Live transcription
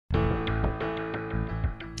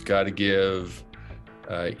got to give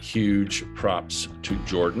huge props to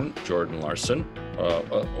Jordan Larson,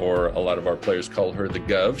 or a lot of our players call her the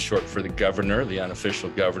Gov, short for the governor, the unofficial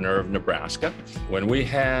governor of Nebraska. When we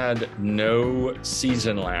had no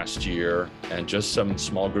season last year and just some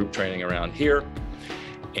small group training around here,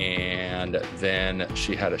 and then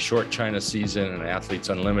she had a short China season and an Athletes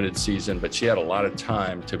Unlimited season, but she had a lot of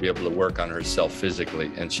time to be able to work on herself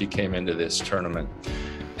physically, and she came into this tournament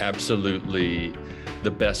absolutely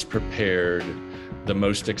the best prepared, the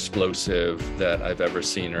most explosive that I've ever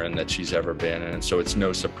seen her and that she's ever been. And so it's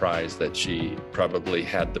no surprise that she probably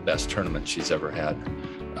had the best tournament she's ever had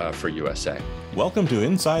for USA. Welcome to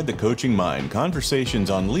Inside the Coaching Mind, conversations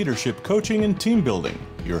on leadership, coaching, and team building.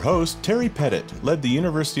 Your host, Terry Pettit, led the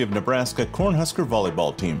University of Nebraska Cornhusker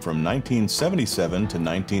volleyball team from 1977 to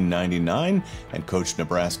 1999 and coached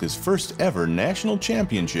Nebraska's first ever national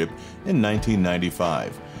championship in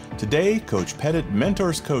 1995. Today, Coach Pettit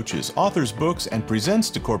mentors coaches, authors books, and presents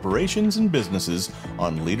to corporations and businesses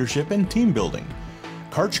on leadership and team building.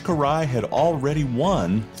 Karch Kiraly had already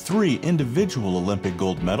won 3 individual Olympic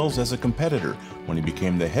gold medals as a competitor when he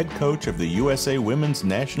became the head coach of the USA Women's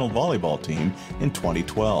National Volleyball Team in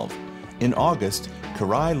 2012. In August,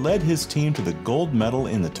 Kiraly led his team to the gold medal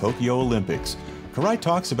in the Tokyo Olympics. Kiraly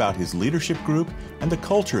talks about his leadership group and the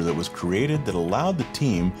culture that was created that allowed the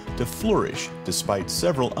team to flourish despite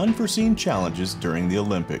several unforeseen challenges during the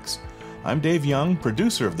Olympics. I'm Dave Young,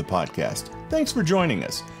 producer of the podcast. Thanks for joining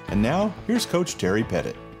us. And now, here's Coach Terry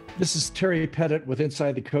Pettit. This is Terry Pettit with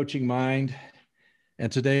Inside the Coaching Mind.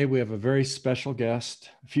 And today we have a very special guest.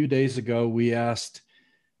 A few days ago, we asked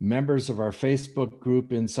members of our Facebook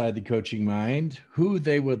group Inside the Coaching Mind who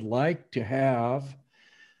they would like to have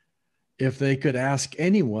if they could ask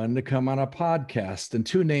anyone to come on a podcast. And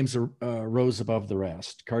 2 names rose above the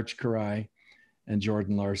rest, Karch Kiraly and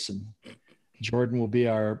Jordan Larson. Jordan will be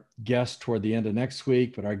our guest toward the end of next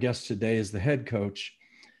week, but our guest today is the head coach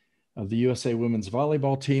of the USA Women's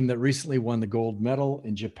Volleyball team that recently won the gold medal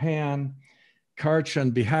in Japan. Karch,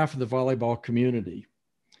 on behalf of the volleyball community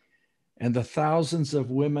and the thousands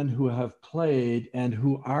of women who have played and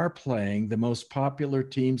who are playing the most popular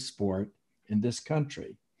team sport in this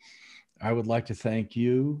country, I would like to thank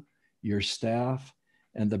you, your staff,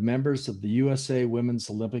 and the members of the USA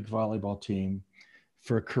Women's Olympic Volleyball team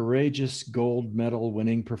for a courageous gold medal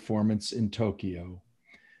winning performance in Tokyo.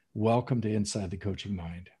 Welcome to Inside the Coaching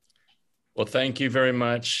Mind. Well, thank you very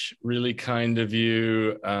much. Really kind of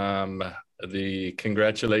you. The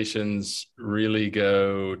congratulations really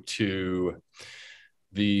go to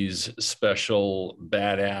these special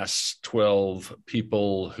badass 12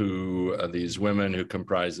 people who, these women who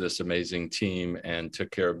comprise this amazing team and took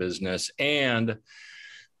care of business, and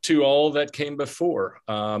to all that came before.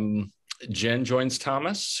 Jen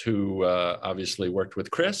Joins-Thomas, who obviously worked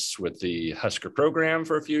with Chris with the Husker program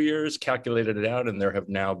for a few years, calculated it out, and there have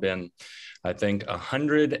now been, I think,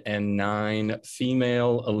 109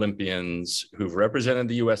 female Olympians who've represented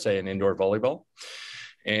the USA in indoor volleyball.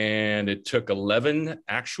 And it took 11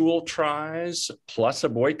 actual tries plus a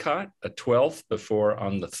boycott, a 12th, before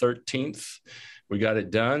on the 13th we got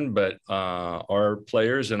it done. But our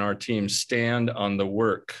players and our team stand on the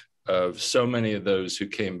work of so many of those who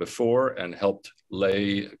came before and helped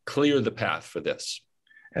clear the path for this.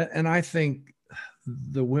 And I think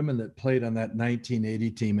the women that played on that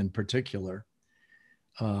 1980 team in particular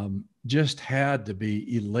just had to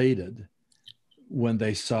be elated when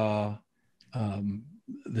they saw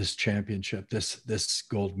this championship, this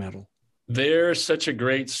gold medal. They're such a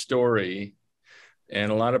great story. And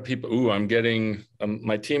a lot of people, I'm getting,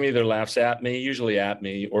 my team either laughs at me, usually at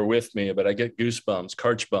me or with me, but I get goosebumps,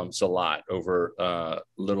 Karch bumps a lot over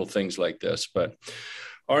little things like this. But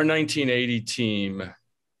our 1980 team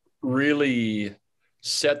really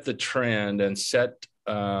set the trend and set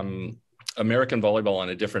American volleyball on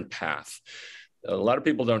a different path. A lot of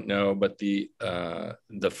people don't know, but the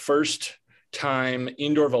first time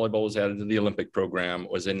indoor volleyball was added to the Olympic program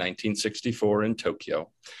was in 1964 in Tokyo.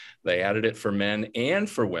 They added it for men and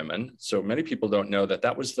for women. So many people don't know that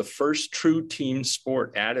that was the first true team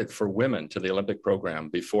sport added for women to the Olympic program,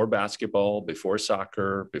 before basketball, before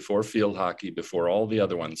soccer, before field hockey, before all the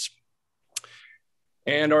other ones.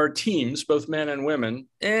 And our teams, both men and women,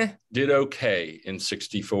 did okay in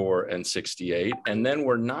 64 and 68, and then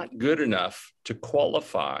were not good enough to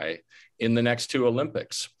qualify in the next 2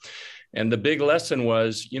 Olympics. And the big lesson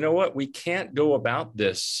was, you know what, we can't go about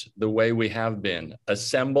this the way we have been.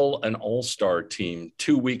 Assemble an all-star team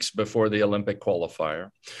 2 weeks before the Olympic qualifier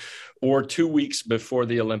or 2 weeks before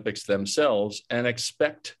the Olympics themselves and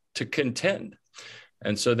expect to contend.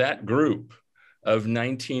 And so that group of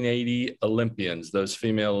 1980 Olympians, those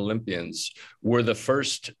female Olympians, were the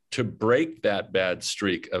first to break that bad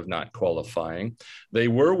streak of not qualifying. They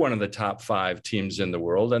were one of the top 5 teams in the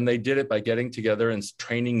world, and they did it by getting together and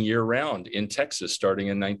training year-round in Texas, starting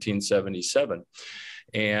in 1977.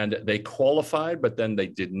 And they qualified, but then they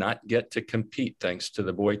did not get to compete thanks to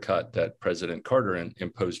the boycott that President Carter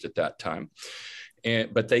imposed at that time.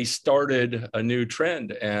 But they started a new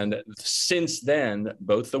trend. And since then,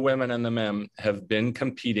 both the women and the men have been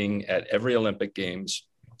competing at every Olympic Games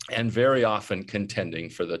and very often contending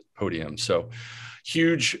for the podium. So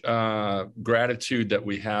huge gratitude that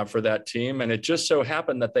we have for that team. And it just so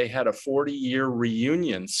happened that they had a 40-year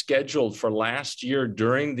reunion scheduled for last year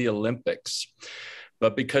during the Olympics.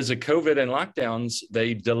 But because of COVID and lockdowns,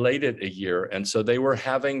 they delayed it a year. And so they were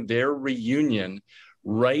having their reunion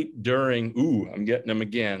right during, I'm getting them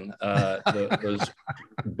again, those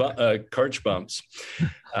Karch bumps,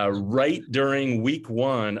 right during week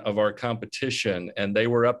 1 of our competition. And they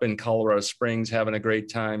were up in Colorado Springs having a great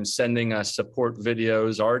time, sending us support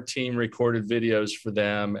videos. Our team recorded videos for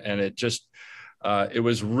them. And it just, it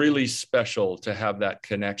was really special to have that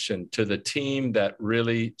connection to the team that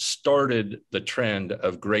really started the trend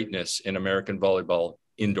of greatness in American volleyball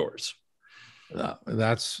indoors.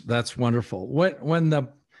 That's wonderful. When the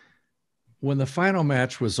final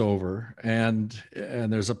match was over and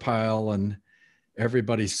there's a pile and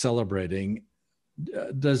everybody's celebrating,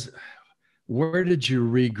 where did you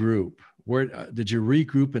regroup? Where did you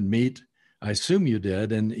regroup and meet? I assume you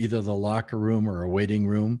did in either the locker room or a waiting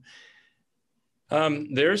room.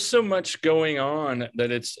 There's so much going on that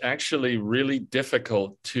it's actually really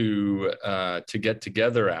difficult to get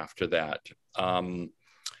together after that.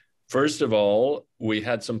 First of all, we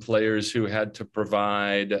had some players who had to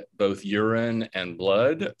provide both urine and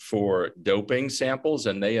blood for doping samples,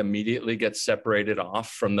 and they immediately get separated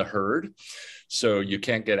off from the herd. So you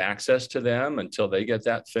can't get access to them until they get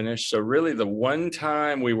that finished. So really the one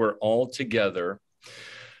time we were all together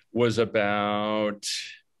was about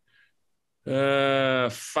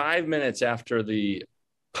 5 minutes after the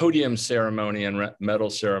podium ceremony and medal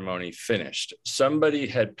ceremony finished. Somebody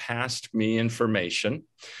had passed me information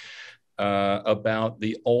about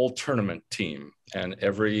the all tournament team, and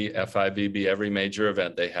every FIVB, every major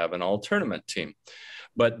event, they have an all tournament team,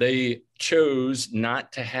 but they chose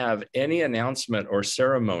not to have any announcement or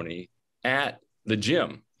ceremony at the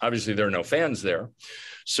gym. Obviously there are no fans there,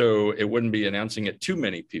 so it wouldn't be announcing it to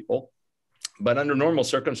many people. But under normal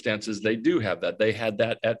circumstances, they do have that. They had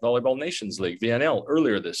that at Volleyball Nations League, VNL,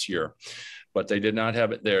 earlier this year, but they did not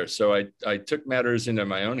have it there. So I took matters into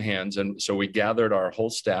my own hands. And so we gathered our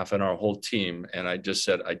whole staff and our whole team. And I just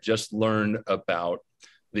said, I just learned about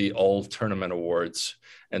the all tournament awards.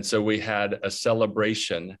 And so we had a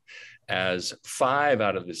celebration as 5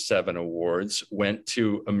 out of the 7 awards went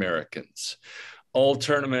to Americans. All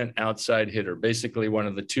tournament outside hitter, basically one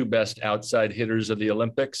of the 2 best outside hitters of the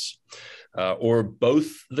Olympics, or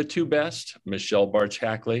both the 2 best, Michelle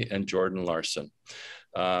Barch-Hackley and Jordan Larson.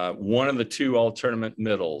 One of the 2 all-tournament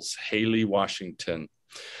middles, Haley Washington.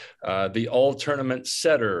 The all-tournament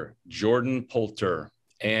setter, Jordan Poulter.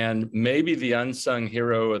 And maybe the unsung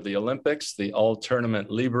hero of the Olympics, the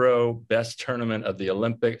all-tournament libero, best libero of the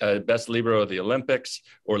Olympics,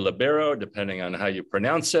 or libero, depending on how you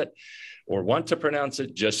pronounce it or want to pronounce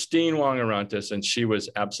it, Justine Wong-Orantes, and she was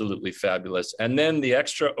absolutely fabulous. And then the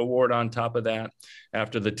extra award on top of that,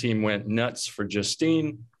 after the team went nuts for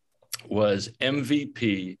Justine, was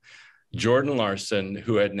MVP Jordan Larson,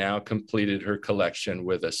 who had now completed her collection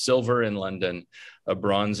with a silver in London, a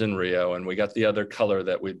bronze in Rio, and we got the other color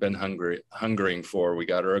that we've been hungering for. We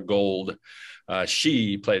got her a gold.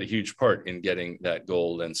 She played a huge part in getting that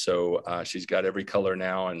gold, and so she's got every color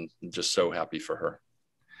now, and I'm just so happy for her.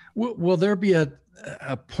 Will there be a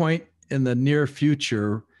point in the near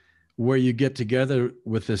future where you get together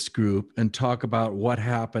with this group and talk about what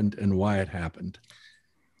happened and why it happened?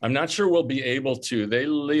 I'm not sure we'll be able to. They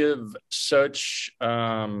live such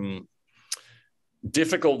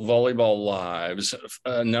difficult volleyball lives.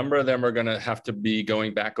 A number of them are going to have to be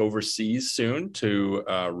going back overseas soon to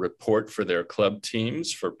report for their club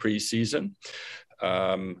teams for preseason.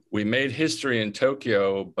 We made history in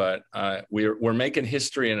Tokyo, but we're making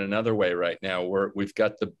history in another way right now. We've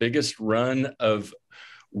got the biggest run of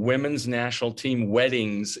women's national team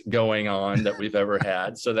weddings going on that we've ever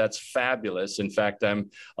had. So that's fabulous. In fact, a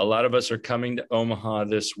lot of us are coming to Omaha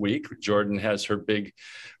this week. Jordan has her big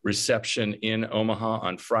reception in Omaha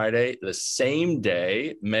on Friday. The same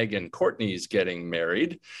day, Megan Courtney's getting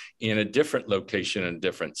married in a different location in a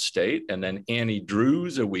different state. And then Annie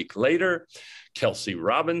Drew's a week later. Kelsey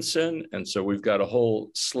Robinson. And so we've got a whole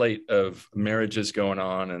slate of marriages going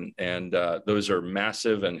on, and those are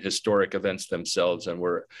massive and historic events themselves. And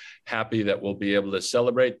we're happy that we'll be able to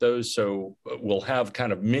celebrate those. So we'll have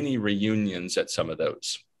kind of mini reunions at some of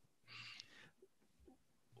those.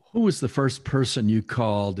 Who was the first person you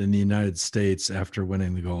called in the United States after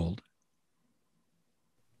winning the gold?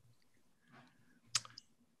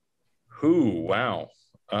 Who? Wow.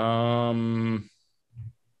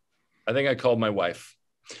 I think I called my wife.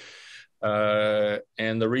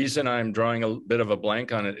 And the reason I'm drawing a bit of a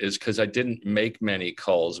blank on it is because I didn't make many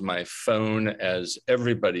calls. My phone, as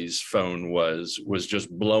everybody's phone was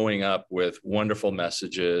just blowing up with wonderful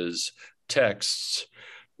messages, texts,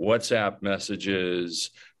 WhatsApp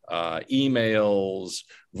messages, emails,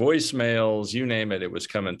 voicemails, you name it, it was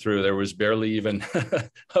coming through. There was barely even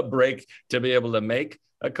a break to be able to make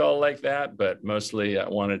a call like that, but mostly I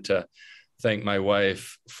wanted to thank my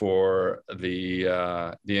wife for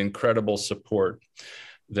the incredible support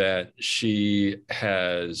that she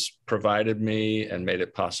has provided me and made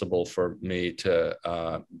it possible for me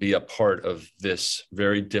to be a part of this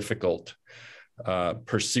very difficult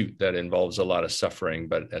pursuit that involves a lot of suffering.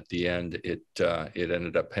 But at the end, it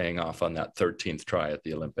ended up paying off on that 13th try at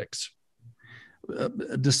the Olympics.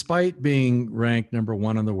 Despite being ranked number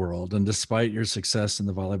one in the world, and despite your success in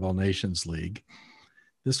the Volleyball Nations League,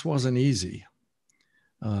 this wasn't easy.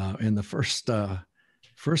 In the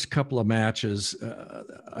first couple of matches,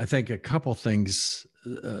 I think a couple things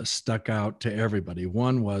stuck out to everybody.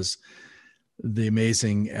 One was the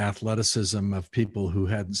amazing athleticism of people who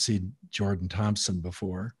hadn't seen Jordan Thompson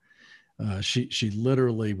before. She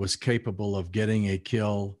literally was capable of getting a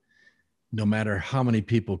kill no matter how many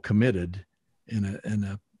people committed in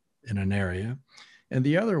an area. And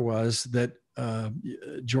the other was that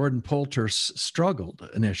Jordan Poulter struggled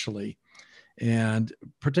initially, and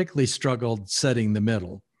particularly struggled setting the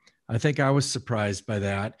middle. I think I was surprised by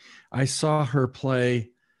that. I saw her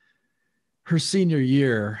play her senior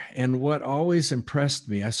year, and what always impressed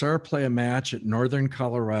me, I saw her play a match at Northern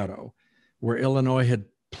Colorado where Illinois had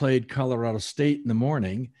played Colorado State in the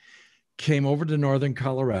morning, came over to Northern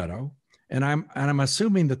Colorado, and I'm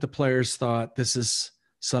assuming that the players thought this is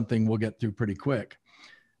something we'll get through pretty quick.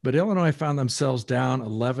 But Illinois found themselves down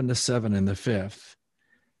 11-7 in the fifth,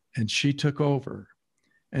 and she took over.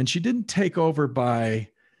 And she didn't take over by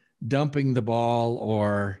dumping the ball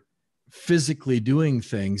or physically doing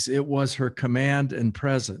things. It was her command and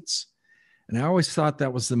presence. And I always thought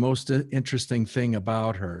that was the most interesting thing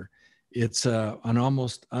about her. It's an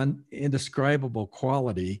almost indescribable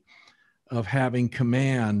quality of having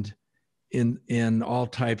command in all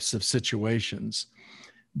types of situations.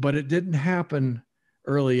 But it didn't happen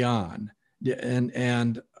early on.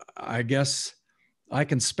 And I guess I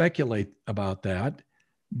can speculate about that,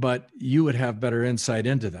 but you would have better insight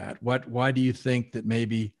into that. Why do you think that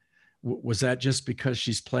maybe, was that just because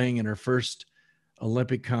she's playing in her first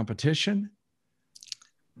Olympic competition?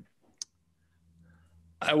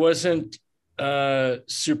 I wasn't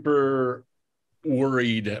super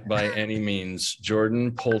worried by any means.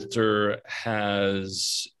 Jordan Poulter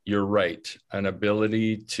has, you're right, an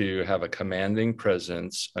ability to have a commanding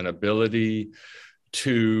presence, an ability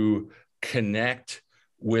to connect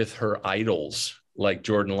with her idols like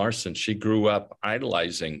Jordan Larson. She grew up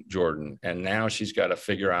idolizing Jordan, and now she's got to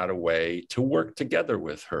figure out a way to work together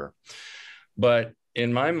with her. But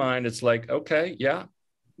in my mind, it's like, okay, yeah,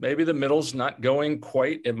 maybe the middles not going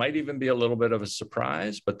quite. It might even be a little bit of a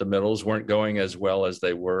surprise, but the middles weren't going as well as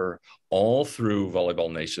they were all through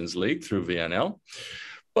Volleyball Nations League, through VNL.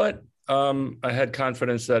 But I had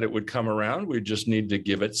confidence that it would come around. We just need to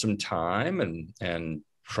give it some time and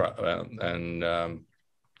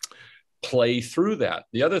play through that.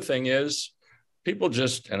 The other thing is, people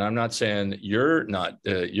just, and I'm not saying you're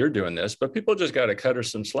doing this, but people just got to cut her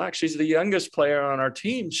some slack. She's the youngest player on our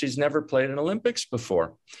team. She's never played an Olympics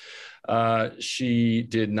before. She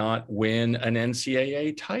did not win an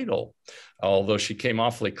NCAA title, although she came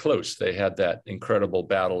awfully close. They had that incredible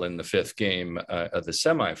battle in the fifth game of the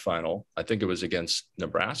semifinal. I think it was against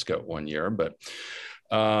Nebraska one year, but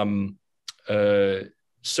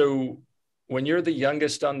so when you're the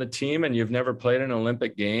youngest on the team and you've never played in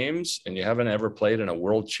Olympic Games and you haven't ever played in a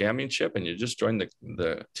world championship and you just joined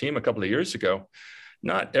the team a couple of years ago,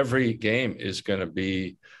 not every game is going to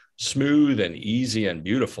be smooth and easy and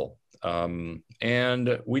beautiful.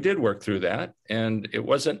 And we did work through that. And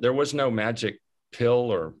there was no magic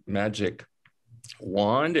pill or magic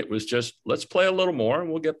wand. It was just, let's play a little more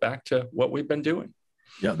and we'll get back to what we've been doing.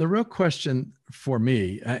 Yeah, the real question for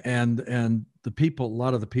me and a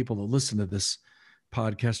lot of the people that listen to this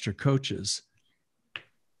podcast are coaches.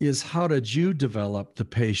 is how did you develop the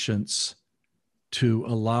patience to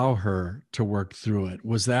allow her to work through it?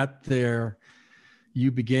 Was that there?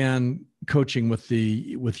 You began coaching with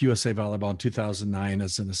USA Volleyball in 2009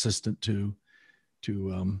 as an assistant to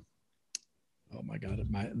oh my God,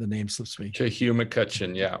 the name slips me. To Hugh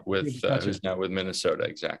McCutcheon, yeah, who's now with Minnesota,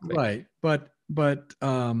 exactly. Right, but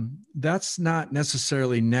that's not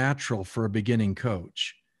necessarily natural for a beginning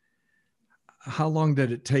coach. How long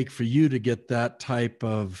did it take for you to get that type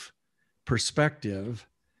of perspective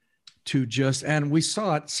to just, and we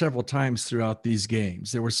saw it several times throughout these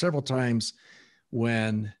games. There were several times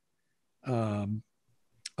when a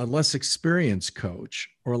less experienced coach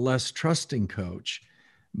or a less trusting coach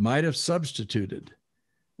might have substituted,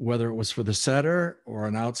 whether it was for the setter or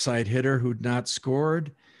an outside hitter who'd not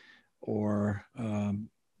scored, or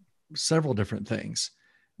several different things.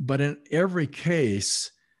 But in every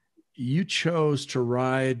case, you chose to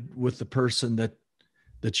ride with the person that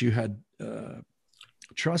you had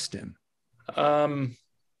trust in.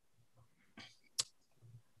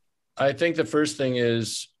 I think the first thing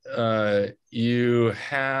is you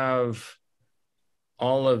have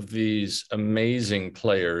all of these amazing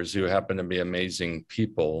players who happen to be amazing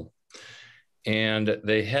people, and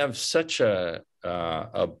they have such a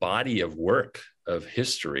body of work, of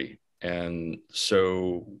history. And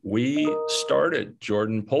so we started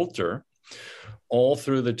Jordan Poulter all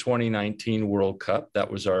through the 2019 World Cup. That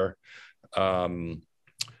was our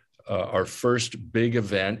first big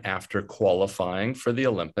event after qualifying for the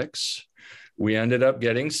Olympics. We ended up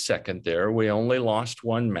getting second there. We only lost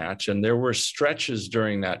one match, and there were stretches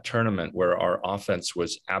during that tournament where our offense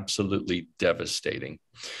was absolutely devastating.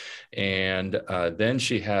 And then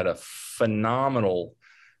she had a phenomenal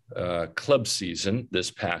club season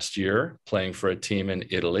this past year, playing for a team in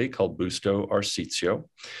Italy called Busto Arsizio.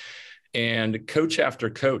 And coach after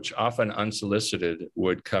coach, often unsolicited,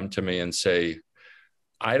 would come to me and say,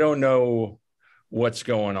 I don't know what's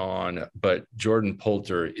going on, but Jordan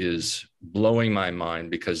Poulter is blowing my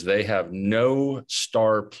mind because they have no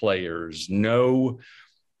star players, no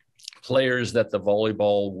players that the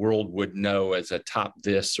volleyball world would know as a top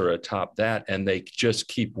this or a top that, and they just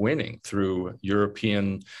keep winning through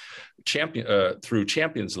through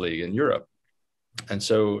Champions League in Europe. And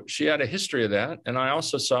so she had a history of that. And I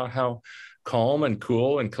also saw how calm and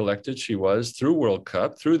cool and collected she was through World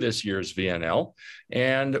Cup, through this year's VNL.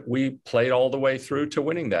 And we played all the way through to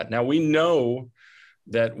winning that. Now we know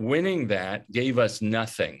that winning that gave us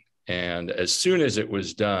nothing. And as soon as it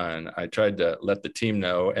was done, I tried to let the team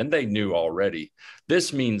know, and they knew already,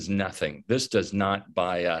 this means nothing. This does not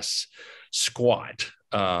buy us squat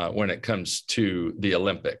when it comes to the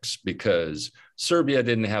Olympics, because Serbia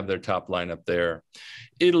didn't have their top lineup there.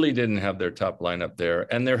 Italy didn't have their top lineup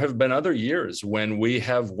there. And there have been other years when we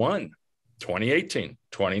have won, 2018,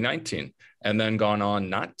 2019, and then gone on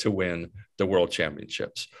not to win the World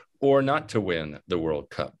Championships or not to win the World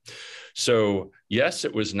Cup. So yes,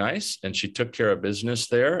 it was nice. And she took care of business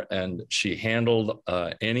there, and she handled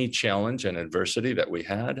any challenge and adversity that we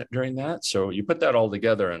had during that. So you put that all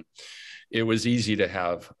together, and it was easy to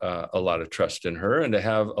have a lot of trust in her and to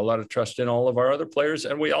have a lot of trust in all of our other players.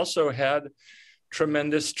 And we also had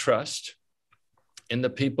tremendous trust in the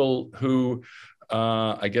people who,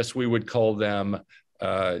 I guess we would call them,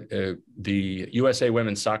 the USA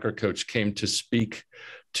women's soccer coach came to speak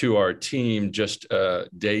to our team just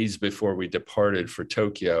days before we departed for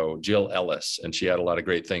Tokyo, Jill Ellis, and she had a lot of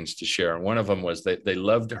great things to share. And one of them was that they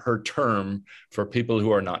loved her term for people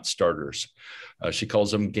who are not starters. She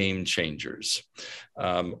calls them game changers,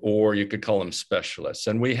 or you could call them specialists.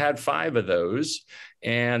 And we had 5 of those,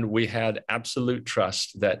 and we had absolute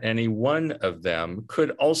trust that any one of them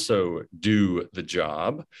could also do the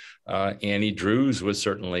job. Annie Drews was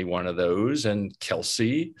certainly one of those, and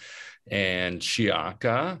Kelsey and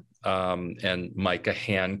Chiaka, and Micah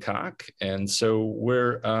Hancock. And so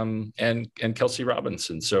we're, and Kelsey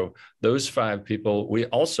Robinson. So those 5 people we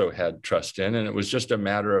also had trust in, and it was just a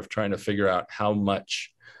matter of trying to figure out how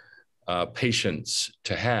much patience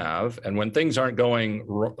to have. And when things aren't going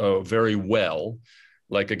very well,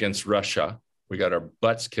 like against Russia, we got our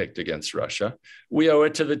butts kicked against Russia, we owe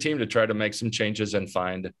it to the team to try to make some changes and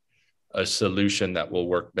find a solution that will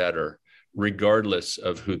work better, regardless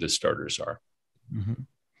of who the starters are. Mm-hmm.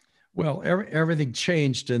 Well, everything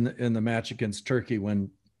changed in the match against Turkey when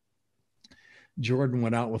Jordan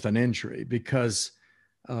went out with an injury, because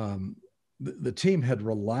the team had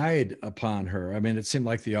relied upon her. I mean, it seemed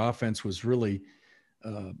like the offense was really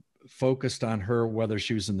focused on her, whether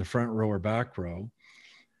she was in the front row or back row.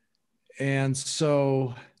 And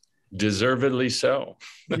so, deservedly so.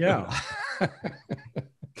 Yeah.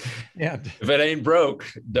 And if it ain't broke,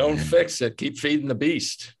 don't fix it. Keep feeding the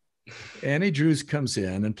beast. Annie Drews comes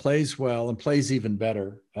in and plays well and plays even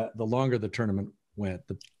better. The longer the tournament went,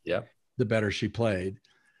 the better she played.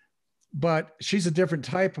 But she's a different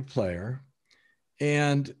type of player.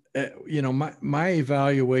 And, my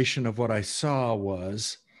evaluation of what I saw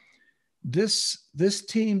was this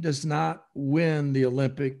team does not win the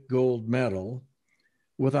Olympic gold medal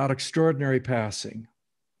without extraordinary passing.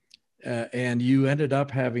 And you ended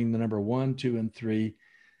up having the number 1, 2, and 3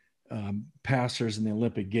 passers in the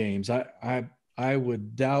Olympic Games. I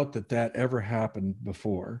would doubt that ever happened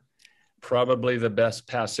before. Probably the best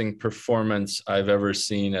passing performance I've ever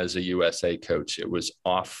seen as a USA coach. It was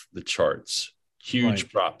off the charts.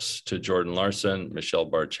 Huge props to Jordan Larson, Michelle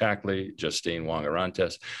Barch-Hackley, Justine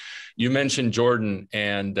Wong-Arantes. You mentioned Jordan,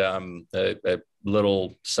 and a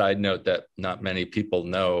little side note that not many people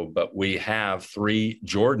know, but we have 3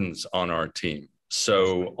 Jordans on our team.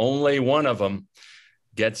 So only one of them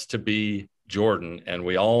gets to be Jordan, and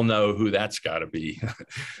we all know who that's got to be.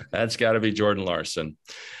 That's got to be Jordan Larson.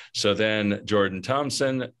 So then Jordan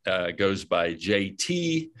Thompson goes by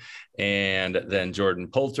JT, and then Jordan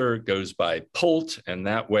Poulter goes by Polt, and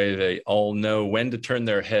that way they all know when to turn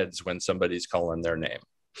their heads when somebody's calling their name.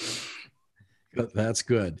 That's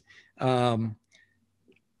good.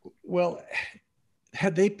 Well,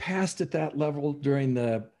 had they passed at that level during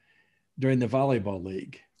the volleyball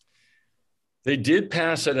league? They did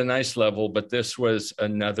pass at a nice level, but this was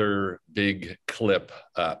another big clip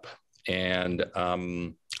up. And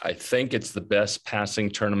I think it's the best passing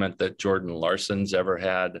tournament that Jordan Larson's ever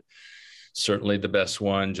had. Certainly the best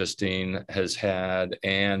one Justine has had,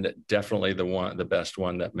 and definitely the best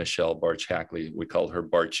one that Michelle Barch-Hackley, we called her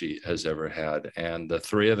Barchie, has ever had. And the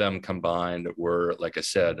 3 of them combined were, like I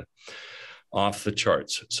said, off the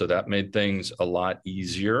charts. So that made things a lot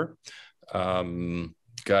easier.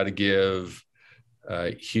 Got to give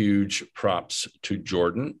huge props to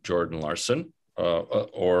Jordan Larson,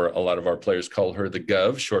 or a lot of our players call her the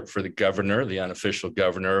Gov, short for the governor, the unofficial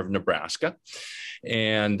governor of Nebraska.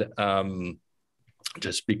 And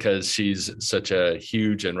just because she's such a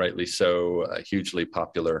huge, and rightly so, a hugely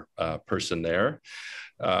popular person there.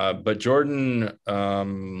 But Jordan,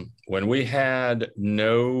 when we had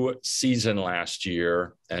no season last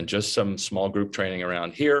year and just some small group training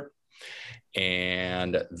around here,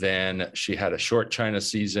 and then she had a short China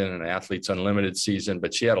season and Athletes Unlimited season,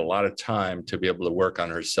 but she had a lot of time to be able to work on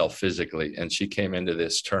herself physically. And she came into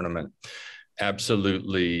this tournament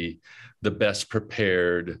absolutely the best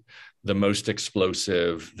prepared, the most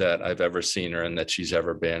explosive that I've ever seen her and that she's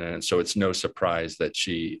ever been. And so it's no surprise that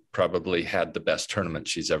she probably had the best tournament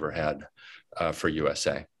she's ever had for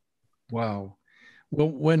USA. Wow. Well,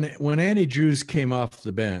 when Annie Drews came off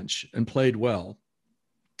the bench and played well,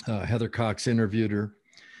 Heather Cox interviewed her,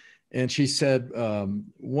 and she said,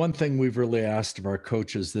 one thing we've really asked of our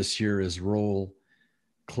coaches this year is role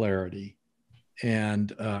clarity.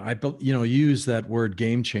 And you use that word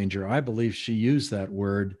game changer. I believe she used that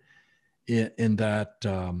word in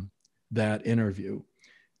that interview.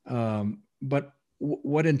 But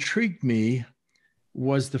what intrigued me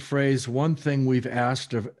was the phrase, one thing we've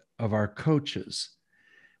asked of our coaches,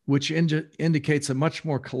 which indicates a much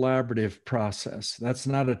more collaborative process. That's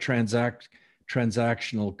not a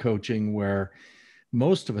transactional coaching where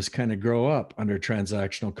most of us kind of grow up under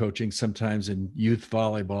transactional coaching, sometimes in youth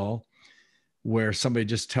volleyball, where somebody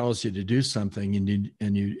just tells you to do something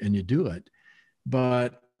and you do it.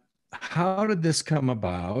 But how did this come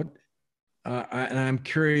about? And I'm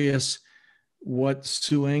curious what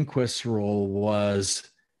Sue Enquist's role was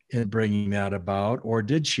in bringing that about, or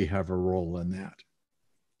did she have a role in that?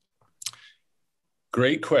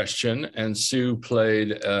 Great question. And Sue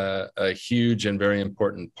played a huge and very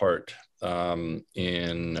important part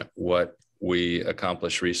in what we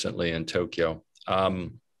accomplished recently in Tokyo.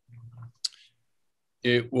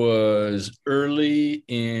 It was early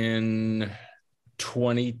in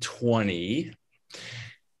 2020.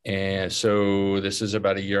 And so this is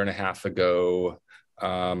about a year and a half ago.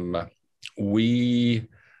 We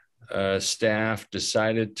staff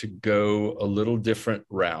decided to go a little different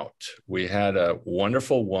route. We had a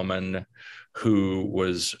wonderful woman who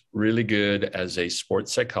was really good as a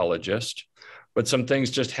sports psychologist, but some things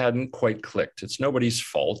just hadn't quite clicked. It's nobody's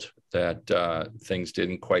fault that things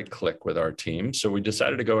didn't quite click with our team. So we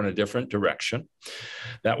decided to go in a different direction.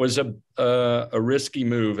 That was a risky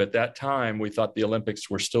move. At that time, we thought the Olympics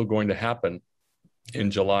were still going to happen in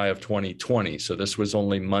July of 2020. So this was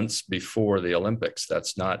only months before the Olympics.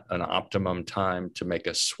 That's not an optimum time to make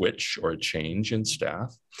a switch or a change in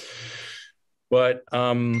staff. But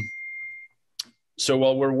So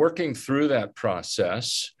while we're working through that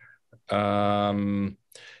process, we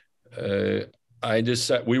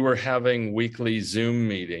were having weekly Zoom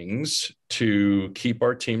meetings to keep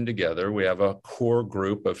our team together. We have a core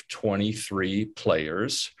group of 23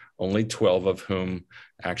 players, only 12 of whom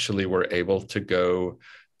actually were able to go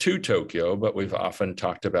to Tokyo, but we've often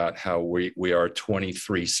talked about how we are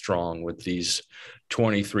 23 strong with this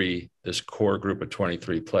core group of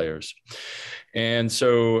 23 players. And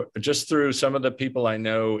so just through some of the people I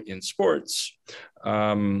know in sports,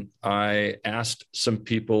 I asked some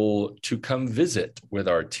people to come visit with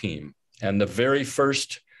our team. And the very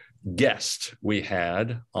first guest we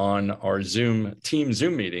had on our team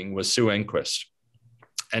Zoom meeting was Sue Enquist.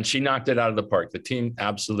 And she knocked it out of the park. The team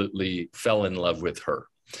absolutely fell in love with her.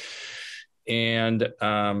 And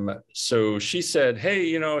so she said, hey,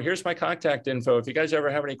 here's my contact info. If you guys ever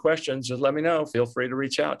have any questions, just let me know. Feel free to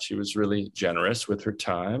reach out. She was really generous with her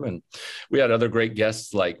time. And we had other great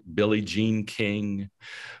guests like Billie Jean King,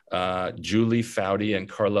 Julie Foudy, and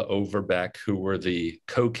Carla Overbeck, who were the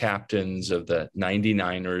co-captains of the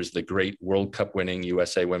 99ers, the great World Cup winning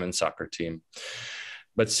USA women's soccer team.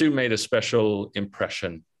 But Sue made a special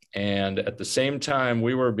impression. And at the same time,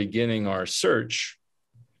 we were beginning our search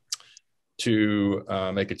to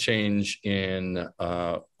make a change in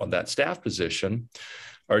that staff position.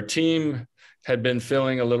 Our team had been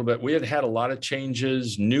feeling a little bit, we had had a lot of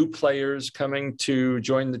changes, new players coming to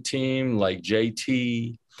join the team, like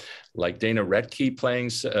JT, like Dana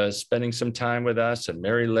Retke spending some time with us, and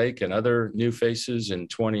Mary Lake and other new faces in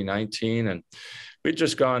 2019. And we'd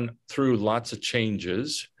just gone through lots of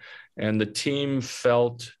changes, and the team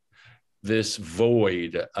felt this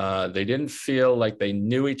void. They didn't feel like they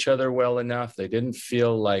knew each other well enough. They didn't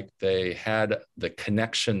feel like they had the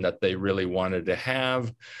connection that they really wanted to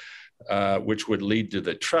have, which would lead to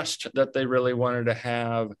the trust that they really wanted to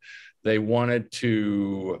have. They wanted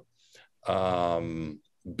to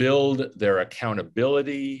build their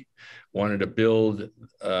accountability, wanted to build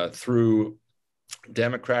through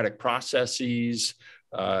democratic processes,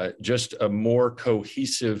 just a more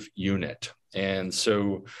cohesive unit. And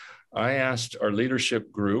so I asked our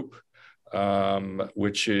leadership group,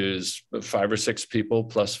 which is 5 or 6 people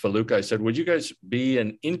plus Faluka, I said, would you guys be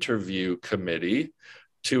an interview committee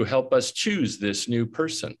to help us choose this new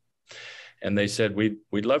person? And they said, we'd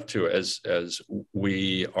love to, as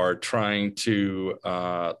we are trying to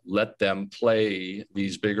let them play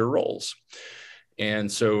these bigger roles. And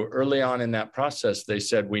so early on in that process, they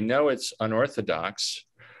said, we know it's unorthodox,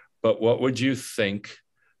 but what would you think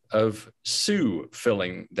of Sue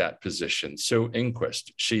filling that position? Sue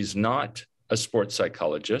Enquist. She's not a sports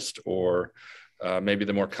psychologist, or maybe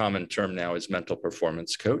the more common term now is mental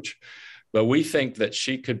performance coach, but we think that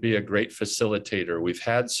she could be a great facilitator. We've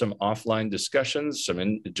had some offline discussions,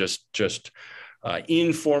 some just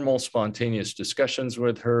informal, spontaneous discussions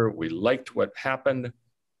with her. We liked what happened,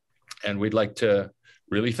 and we'd like to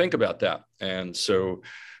really think about that. And so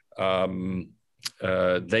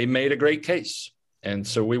they made a great case. And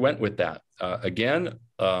so we went with that. Again,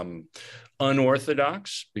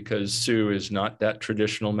 unorthodox, because Sue is not that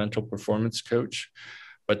traditional mental performance coach.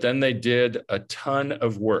 But then they did a ton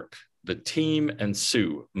of work, the team and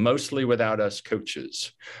Sue, mostly without us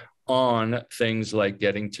coaches, on things like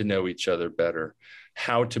getting to know each other better,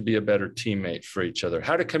 how to be a better teammate for each other,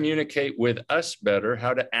 how to communicate with us better,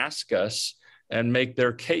 how to ask us and make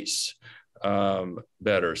their case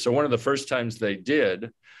better. So one of the first times they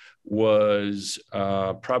did was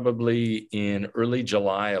probably in early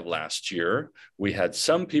July of last year. We had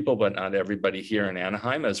some people, but not everybody, here in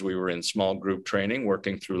Anaheim, as we were in small group training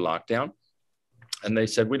working through lockdown. And they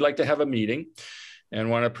said, we'd like to have a meeting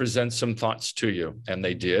and want to present some thoughts to you. And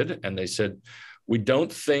they did. And they said, we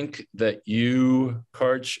don't think that you,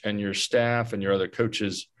 Karch, and your staff and your other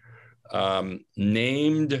coaches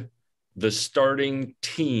named the starting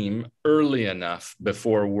team early enough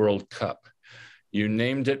before World Cup. You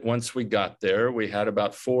named it once we got there. We had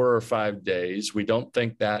about 4 or 5 days. We don't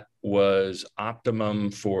think that was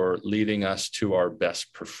optimum for leading us to our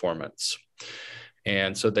best performance.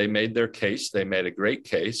 And so they made their case. They made a great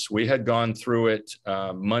case. We had gone through it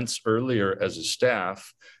months earlier as a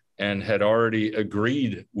staff and had already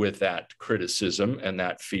agreed with that criticism and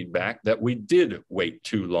that feedback, that we did wait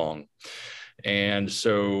too long. And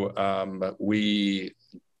so we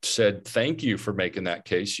said, thank you for making that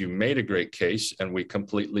case. You made a great case, and we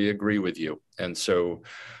completely agree with you. And so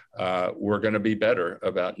we're going to be better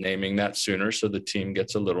about naming that sooner, so the team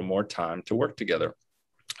gets a little more time to work together.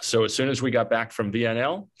 So as soon as we got back from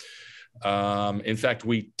VNL, in fact,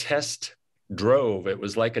 we test drove. It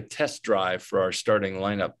was like a test drive for our starting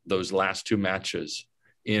lineup, those last 2 matches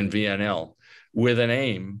in VNL. with an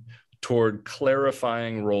aim toward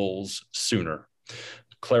clarifying roles sooner,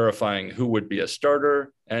 clarifying who would be a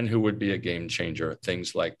starter and who would be a game changer,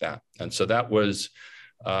 things like that. And so that was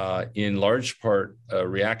in large part a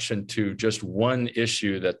reaction to just one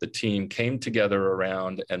issue that the team came together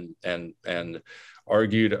around and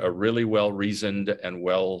argued a really well-reasoned and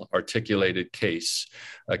well-articulated case,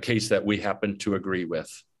 a case that we happened to agree with.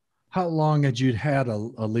 How long had you had a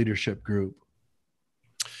leadership group?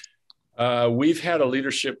 We've had a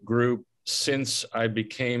leadership group since I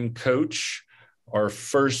became coach, our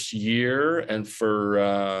first year, and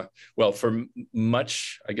for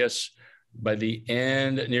much, I guess, by the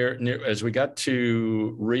end, near as we got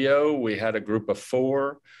to Rio, we had a group of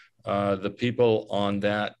 4. The people on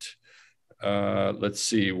that, let's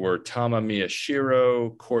see, were Tama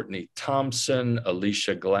Miyashiro, Courtney Thompson,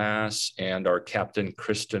 Alicia Glass, and our captain,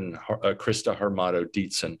 Krista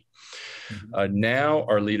Harmato-Dietzen. Now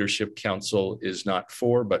our leadership council is not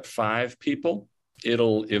 4, but 5 people.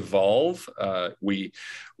 It'll evolve. We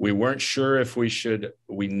weren't sure if we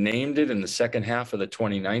named it in the second half of the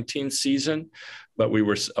 2019 season, but we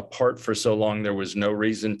were apart for so long, there was no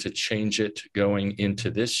reason to change it going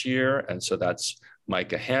into this year. And so that's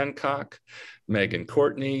Micah Hancock, Megan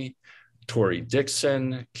Courtney, Tori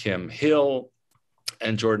Dixon, Kim Hill,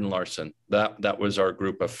 and Jordan Larson. That was our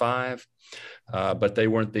group of 5. But they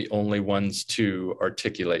weren't the only ones to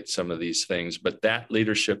articulate some of these things. But that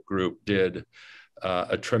leadership group did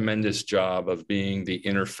a tremendous job of being the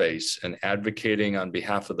interface and advocating on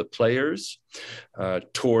behalf of the players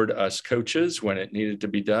toward us coaches when it needed to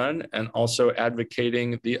be done, and also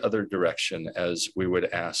advocating the other direction, as we would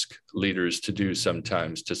ask leaders to do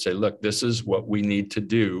sometimes, to say, look, this is what we need to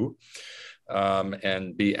do,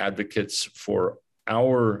 and be advocates for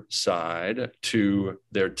our side to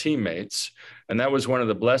their teammates. And that was one of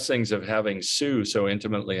the blessings of having Sue so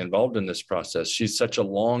intimately involved in this process. She's such a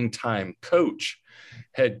long-time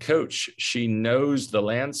head coach. She knows the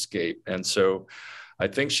landscape. And so I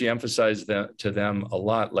think she emphasized that to them a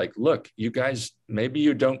lot, like, look, you guys, maybe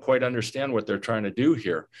you don't quite understand what they're trying to do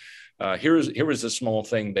here. Here was a small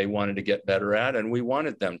thing they wanted to get better at, and we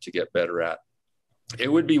wanted them to get better at. It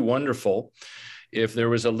would be wonderful if there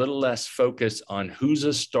was a little less focus on who's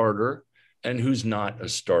a starter and who's not a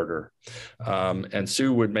starter. And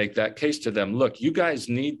Sue would make that case to them. Look, you guys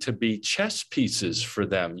need to be chess pieces for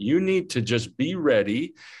them. You need to just be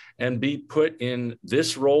ready and be put in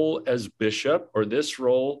this role as bishop, or this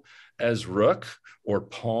role as rook or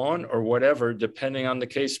pawn, or whatever, depending on the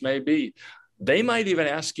case may be. They might even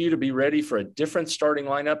ask you to be ready for a different starting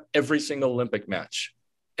lineup every single Olympic match.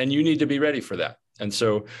 And you need to be ready for that. And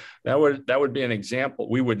so that would be an example.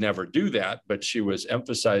 We would never do that, but she was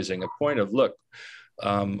emphasizing a point of, look,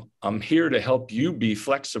 I'm here to help you be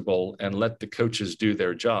flexible and let the coaches do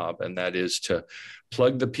their job. And that is to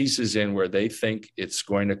plug the pieces in where they think it's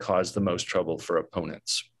going to cause the most trouble for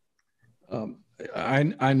opponents.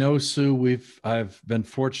 I know Sue, I've been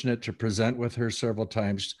fortunate to present with her several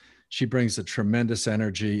times. She brings a tremendous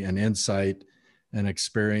energy and insight and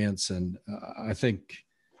experience. And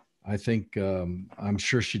I'm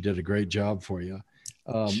sure she did a great job for you.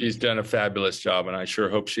 She's done a fabulous job, and I sure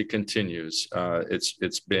hope she continues.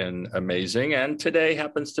 It's been amazing, and today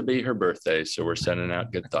happens to be her birthday, so we're sending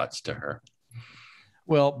out good thoughts to her.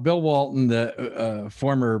 Well, Bill Walton, the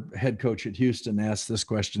former head coach at Houston, asked this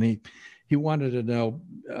question. He wanted to know,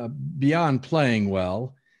 beyond playing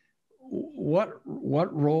well, what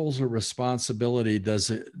roles or responsibility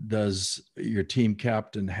does your team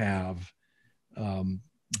captain have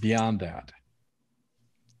beyond that?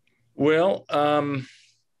 Well,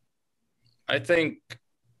 I think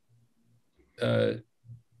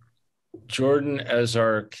Jordan, as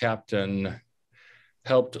our captain,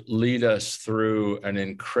 helped lead us through an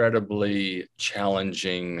incredibly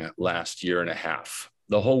challenging last year and a half.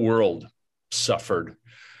 The whole world suffered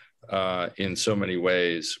in so many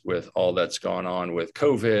ways with all that's gone on with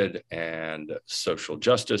COVID and social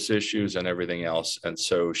justice issues and everything else. And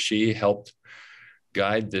so she helped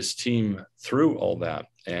guide this team through all that.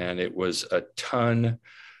 And it was a ton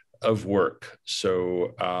of work.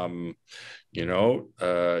 So,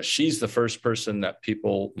 she's the first person that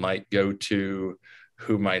people might go to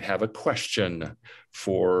who might have a question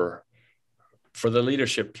for the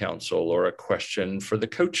leadership council, or a question for the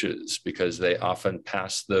coaches, because they often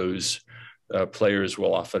pass those, players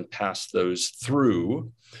will often pass those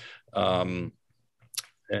through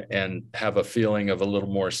and have a feeling of a little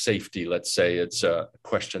more safety. Let's say it's a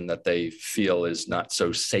question that they feel is not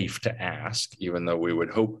so safe to ask, even though we would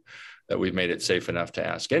hope that we've made it safe enough to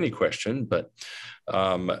ask any question. But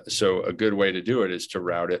so a good way to do it is to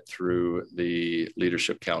route it through the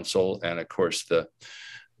Leadership Council. And of course,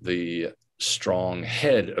 the strong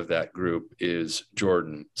head of that group is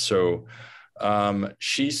Jordan. So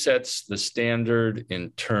she sets the standard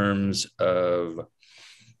in terms of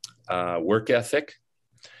work ethic.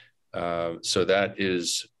 So that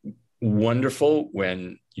is wonderful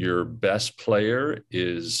when your best player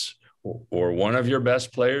is, or one of your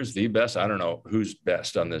best players, the best, I don't know who's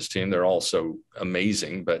best on this team. They're all so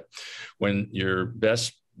amazing, but when your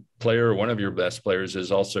best player, or one of your best players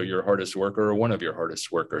is also your hardest worker or one of your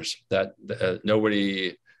hardest workers, that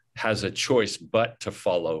nobody has a choice but to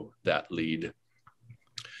follow that lead.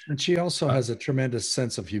 And she also has a tremendous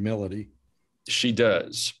sense of humility. She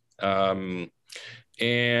does.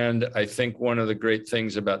 And I think one of the great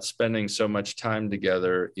things about spending so much time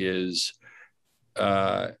together is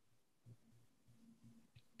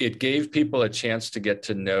it gave people a chance to get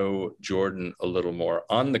to know Jordan a little more.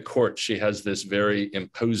 On the court, she has this very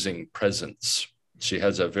imposing presence. She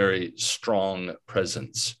has a very strong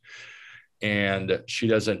presence. And she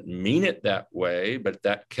doesn't mean it that way, but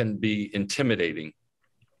that can be intimidating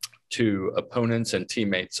to opponents and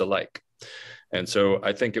teammates alike. And so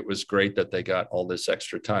I think it was great that they got all this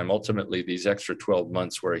extra time. Ultimately, these extra 12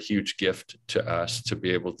 months were a huge gift to us to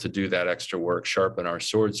be able to do that extra work, sharpen our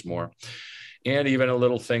swords more. And even a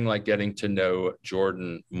little thing like getting to know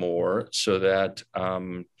Jordan more so that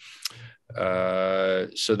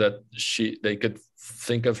they could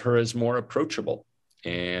think of her as more approachable,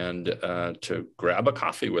 and to grab a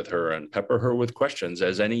coffee with her and pepper her with questions,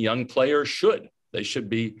 as any young player should. They should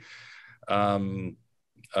be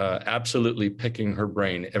absolutely picking her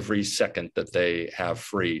brain every second that they have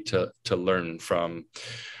free to learn from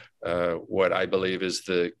what I believe is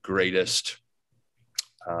the greatest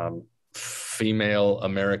female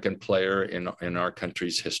American player in our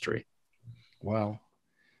country's history. Wow,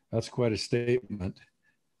 that's quite a statement.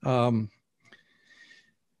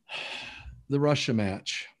 The Russia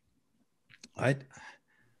match.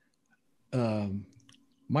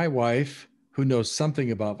 My wife, who knows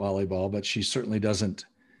something about volleyball, but she certainly doesn't.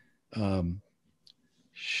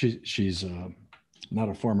 She's not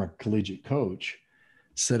a former collegiate coach,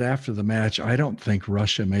 said after the match, I don't think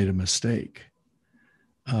Russia made a mistake.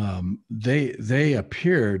 They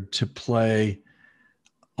appeared to play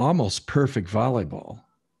almost perfect volleyball.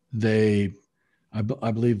 I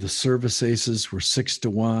believe the service aces were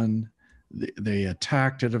 6-1. They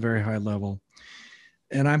attacked at a very high level.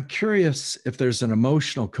 And I'm curious if there's an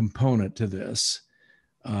emotional component to this.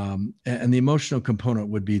 And the emotional component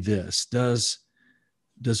would be this. Does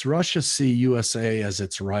Russia see USA as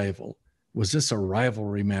its rival? Was this a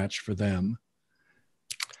rivalry match for them?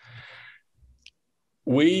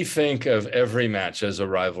 We think of every match as a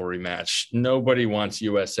rivalry match. Nobody wants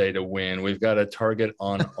USA to win. We've got a target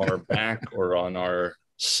on our back or on our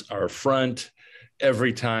front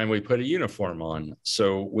every time we put a uniform on.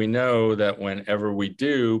 So we know that whenever we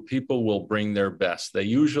do, people will bring their best. They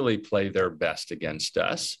usually play their best against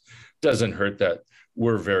us. Doesn't hurt that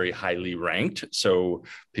we're very highly ranked. So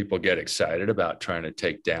people get excited about trying to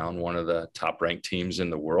take down one of the top ranked teams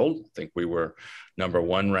in the world. I think we were number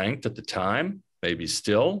 1 ranked at the time, maybe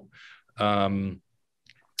still.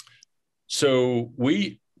 So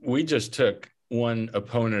we just took one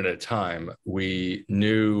opponent at a time. We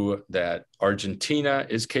knew that Argentina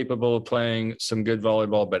is capable of playing some good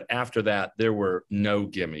volleyball, but after that, there were no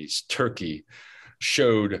gimmies. Turkey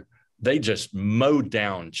showed, they just mowed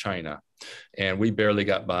down China, and we barely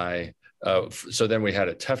got by. So then we had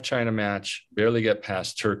a tough China match, barely get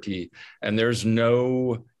past Turkey, and there's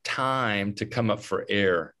no time to come up for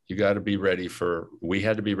air. You got to be ready we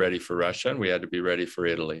had to be ready for Russia, and we had to be ready for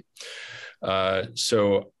Italy.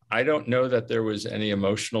 So I don't know that there was any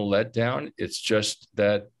emotional letdown. It's just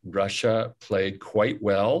that Russia played quite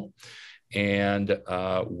well, and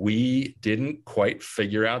we didn't quite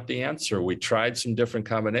figure out the answer. We tried some different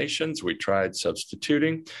combinations. We tried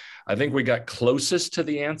substituting. I think we got closest to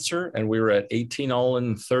the answer, and we were at 18 all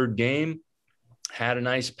in the third game. Had a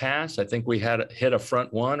nice pass. I think we had hit a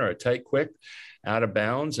front one or a tight quick out of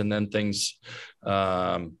bounds, and then things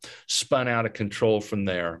spun out of control from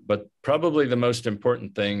there. But probably the most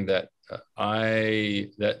important thing that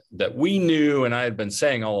we knew, and I had been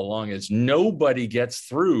saying all along, is nobody gets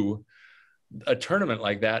through a tournament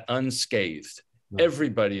like that unscathed. Right.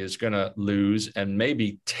 Everybody is going to lose and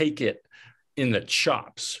maybe take it in the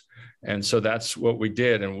chops. And so that's what we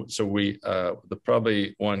did. And so the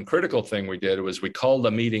probably one critical thing we did was we called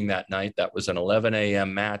a meeting that night. That was an 11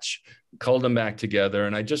 a.m. match, called them back together.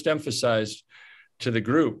 And I just emphasized to the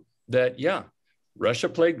group that, yeah, Russia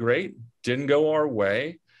played great, didn't go our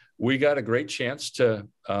way. We got a great chance to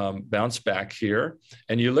bounce back here.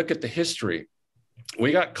 And you look at the history.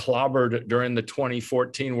 We got clobbered during the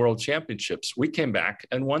 2014 World Championships. We came back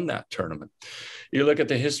and won that tournament. You look at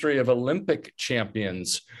the history of Olympic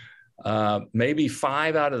champions, maybe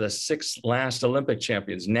 5 out of the 6 last Olympic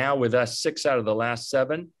champions. Now with us, 6 out of the last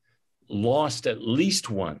 7 lost at least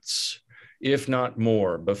once, if not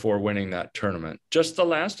more, before winning that tournament. Just the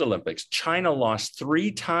last Olympics, China lost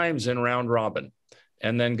 3 times in round robin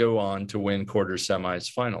and then go on to win quarters, semis,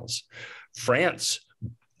 finals. France,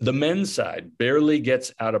 the men's side, barely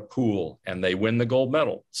gets out of pool and they win the gold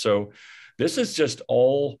medal. So this is just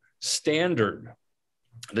all standard.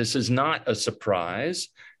 This is not a surprise.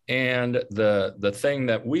 And the thing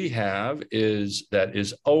that we have is that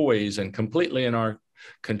is always and completely in our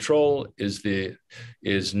control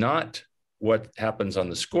is not what happens on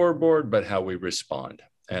the scoreboard, but how we respond.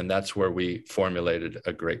 And that's where we formulated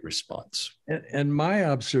a great response. And my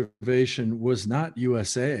observation was not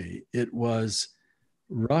USA, it was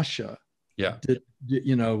Russia. Yeah.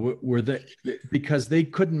 Were they, because they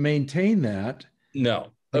couldn't maintain that?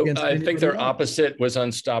 No. I think their opposite was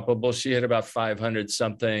unstoppable. She hit about 500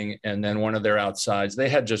 something. And then one of their outsides, they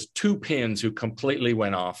had just 2 pins who completely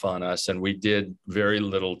went off on us. And we did very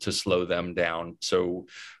little to slow them down. So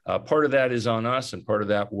part of that is on us. And part of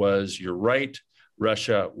that was, you're right,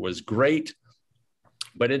 Russia was great.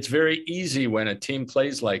 But it's very easy when a team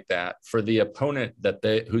plays like that for the opponent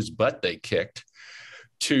whose butt they kicked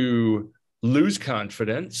to lose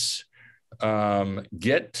confidence,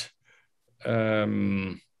 get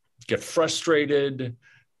frustrated,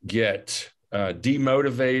 get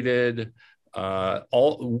demotivated.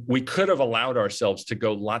 We could have allowed ourselves to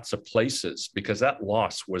go lots of places because that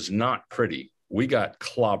loss was not pretty. We got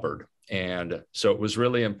clobbered. And so it was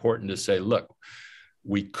really important to say, look,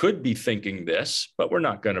 we could be thinking this, but we're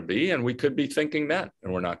not going to be. And we could be thinking that,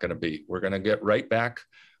 and we're not going to be. We're going to get right back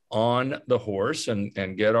on the horse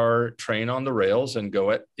and get our train on the rails and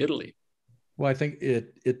go at Italy. Well, I think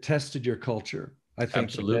it tested your culture. I think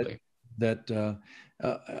absolutely that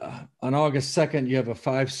on August 2nd, you have a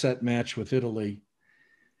 5-set match with Italy.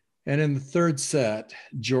 And in the 3rd set,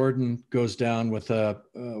 Jordan goes down with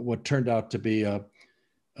what turned out to be a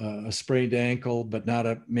sprained ankle, but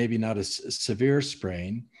maybe not a severe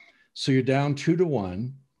sprain. So you're down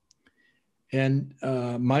 2-1. And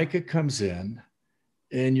Micah comes in,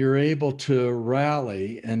 and you're able to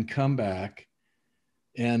rally and come back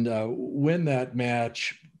and win that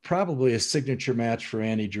match, probably a signature match for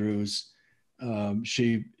Annie Drews.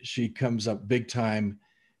 She comes up big time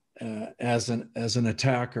as an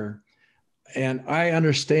attacker. And I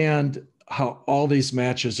understand how all these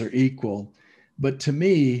matches are equal, but to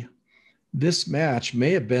me, this match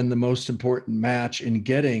may have been the most important match in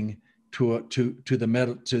getting to the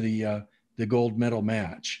medal, to the gold medal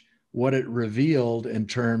match. What it revealed in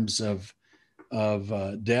terms of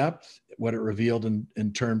depth, what it revealed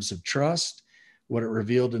in terms of trust, what it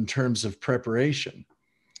revealed in terms of preparation.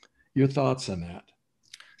 Your thoughts on that?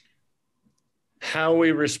 How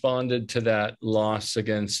we responded to that loss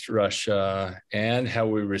against Russia and how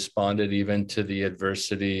we responded even to the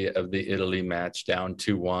adversity of the Italy match, down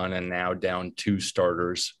 2-1 and now down 2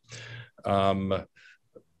 starters,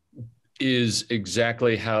 is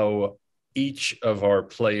exactly how each of our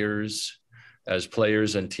players, as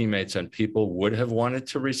players and teammates and people, would have wanted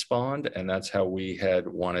to respond. And that's how we had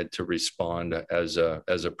wanted to respond as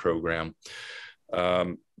a program.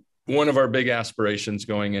 One of our big aspirations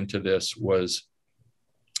going into this was,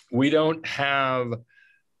 we don't have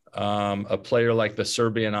a player like the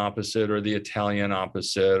Serbian opposite or the Italian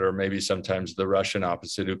opposite, or maybe sometimes the Russian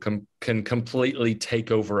opposite, who can completely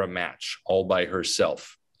take over a match all by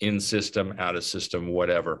herself, in system, out of system,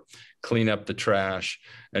 whatever, clean up the trash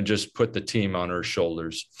and just put the team on her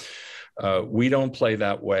shoulders. We don't play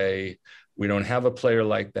that way. We don't have a player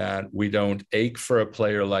like that. We don't ache for a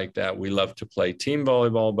player like that. We love to play team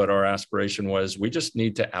volleyball, but our aspiration was, we just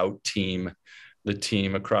need to out team the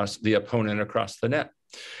team across the opponent across the net.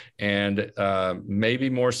 And maybe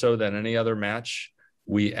more so than any other match,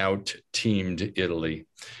 we out teamed Italy.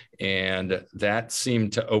 And that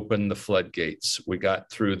seemed to open the floodgates. We got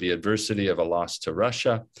through the adversity of a loss to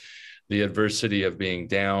Russia, the adversity of being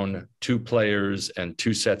down 2 players and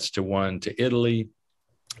 2-1 to Italy.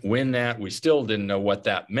 Win that. We still didn't know what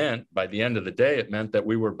that meant. By the end of the day, it meant that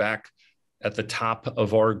we were back at the top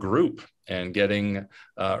of our group and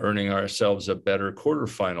earning ourselves a better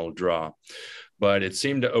quarterfinal draw. but it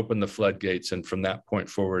seemed to open the floodgates. And from that point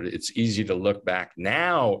forward, it's easy to look back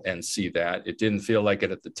now and see that. It didn't feel like it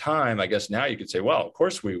at the time. I guess now you could say, well, of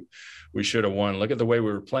course we should have won. Look at the way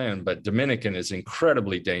we were playing. But Dominican is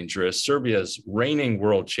incredibly dangerous. Serbia's reigning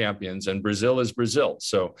world champions, and Brazil is Brazil.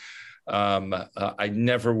 So I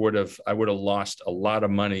would have lost a lot of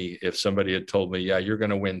money if somebody had told me, yeah, you're going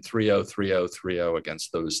to win 3-0, 3-0, 3-0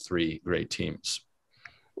 against those three great teams.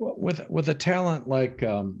 With a talent like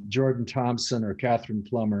Jordan Thompson or Catherine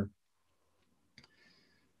Plummer,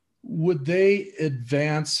 would they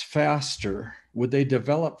advance faster? Would they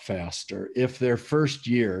develop faster if their first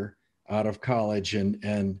year out of college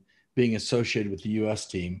and being associated with the U.S.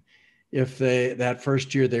 team, if that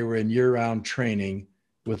first year they were in year-round training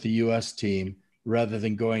with the U.S. team rather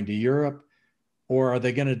than going to Europe? Or are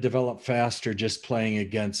they going to develop faster just playing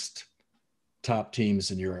against top teams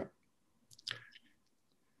in Europe?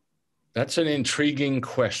 That's an intriguing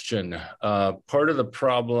question. Part of the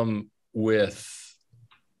problem with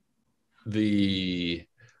the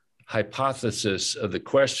hypothesis of the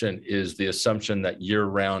question is the assumption that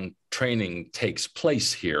year-round training takes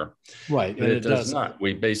place here. Right. And it does not.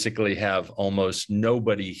 We basically have almost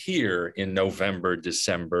nobody here in November,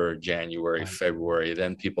 December, January, February.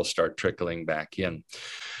 Then people start trickling back in.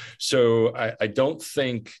 So I don't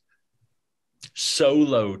think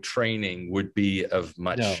solo training would be of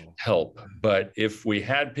much help. But if we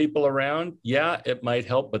had people around, yeah, it might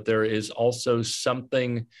help. But there is also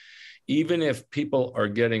something, even if people are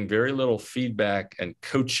getting very little feedback and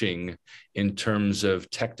coaching in terms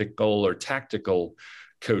of technical or tactical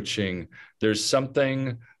coaching, there's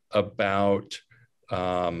something about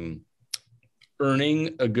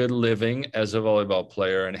earning a good living as a volleyball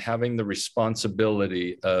player and having the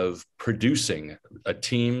responsibility of producing. A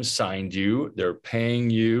team signed you, they're paying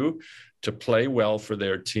you to play well for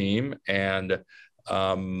their team, and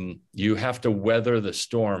you have to weather the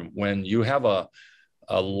storm. When you have a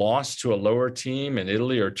loss to a lower team in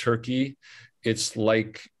Italy or Turkey, it's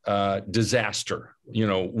like disaster. You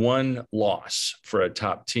know, one loss for a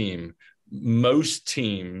top team. Most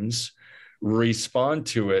teams respond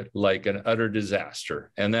to it like an utter disaster.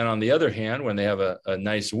 And then on the other hand, when they have a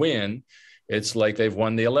nice win, it's like they've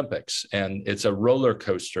won the Olympics, and it's a roller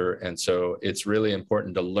coaster. And so it's really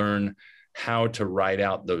important to learn how to ride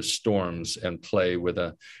out those storms and play with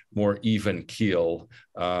a more even keel.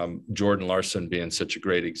 Jordan Larson being such a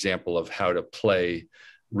great example of how to play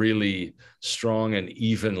really strong and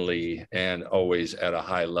evenly and always at a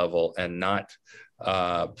high level, and not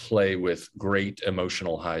play with great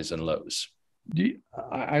emotional highs and lows.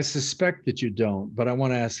 I suspect that you don't, but I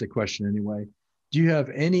want to ask the question anyway. Do you have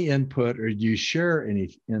any input, or do you share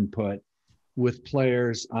any input with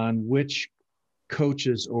players on which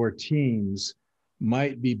coaches or teams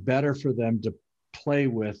might be better for them to play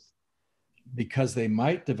with because they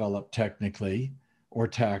might develop technically or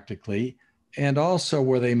tactically, and also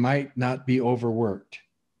where they might not be overworked?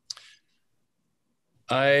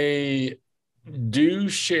 I do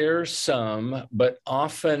share some, but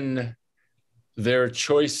often their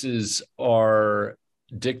choices are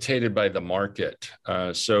dictated by the market.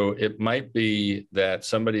 So it might be that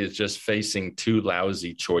somebody is just facing two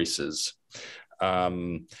lousy choices,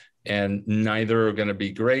 and neither are going to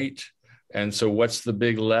be great. And so what's the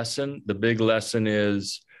big lesson? The big lesson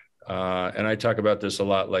is, and I talk about this a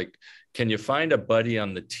lot, like, can you find a buddy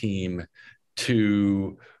on the team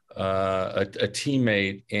to a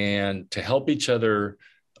teammate, and to help each other,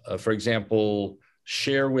 for example,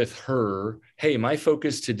 share with her, hey, my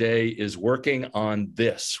focus today is working on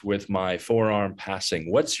this with my forearm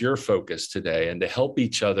passing. What's your focus today? And to help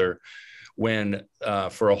each other when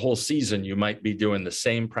for a whole season, you might be doing the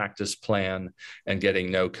same practice plan and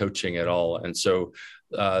getting no coaching at all. And so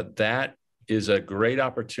that is a great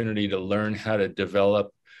opportunity to learn how to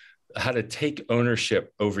develop, how to take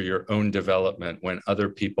ownership over your own development when other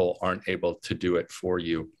people aren't able to do it for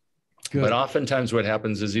you. Good. But oftentimes what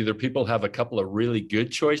happens is either people have a couple of really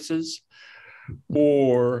good choices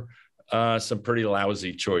or some pretty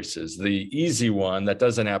lousy choices. The easy one that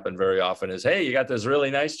doesn't happen very often is, hey, you got this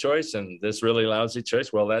really nice choice and this really lousy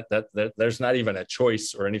choice. Well, that there's not even a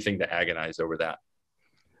choice or anything to agonize over that.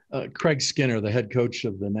 Craig Skinner, the head coach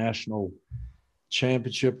of the national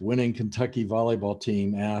championship winning Kentucky volleyball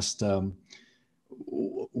team, asked,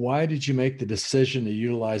 why did you make the decision to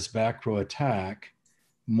utilize back row attack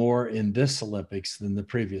more in this Olympics than the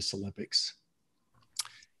previous Olympics?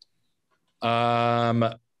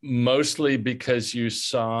 Mostly because you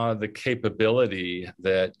saw the capability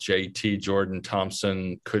that JT Jordan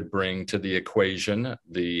Thompson could bring to the equation,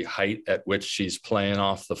 the height at which she's playing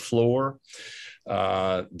off the floor,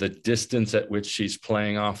 the distance at which she's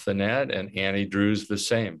playing off the net, and Annie Drew's the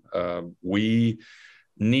same. We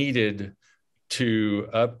needed to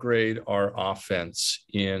upgrade our offense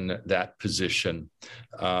in that position.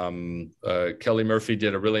 Kelly Murphy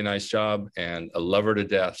did a really nice job, and I love her to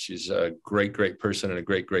death. She's a great, great person and a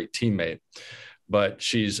great, great teammate. But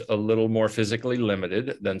she's a little more physically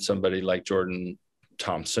limited than somebody like Jordan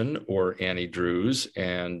Thompson or Annie Drews.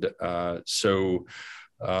 And so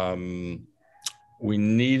we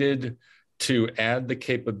needed to add the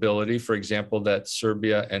capability, for example, that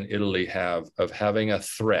Serbia and Italy have, of having a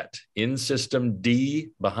threat in system D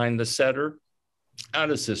behind the setter, out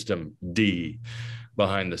of system D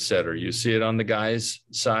behind the setter. You see it on the guys'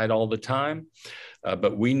 side all the time,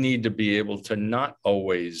 but we need to be able to not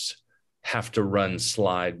always have to run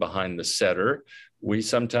slide behind the setter. We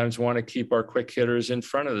sometimes want to keep our quick hitters in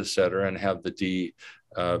front of the setter and have the D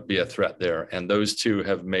be a threat there. And those two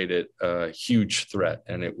have made it a huge threat.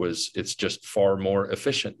 And it's just far more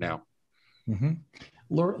efficient now. Mm-hmm.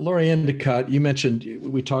 Lori Endicott, you mentioned,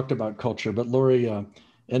 we talked about culture, but Lori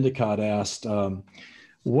Endicott asked,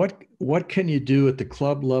 what can you do at the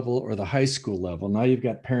club level or the high school level? Now you've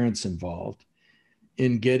got parents involved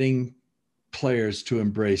in getting players to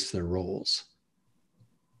embrace their roles.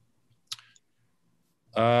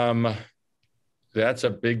 That's a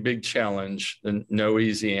big, big challenge, and no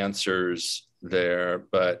easy answers there.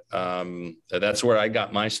 But that's where I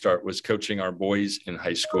got my start, was coaching our boys in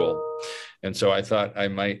high school. And so I thought I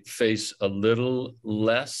might face a little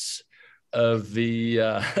less of the,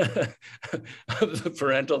 of the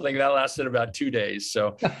parental thing. That lasted about 2 days.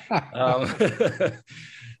 So,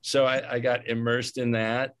 so I got immersed in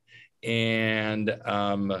that. And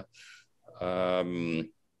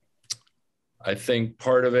I think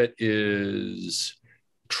part of it is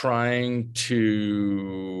trying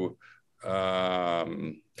to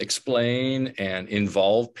explain and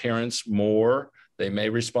involve parents more. They may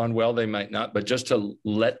respond well, they might not, but just to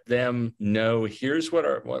let them know, here's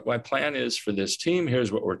what my plan is for this team.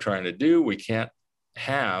 Here's what we're trying to do. We can't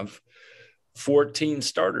have 14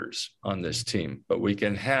 starters on this team, but we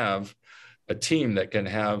can have a team that can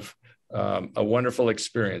have a wonderful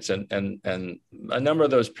experience. And a number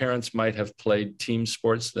of those parents might have played team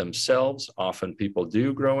sports themselves. Often people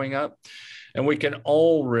do growing up. And we can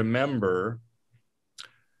all remember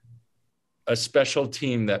a special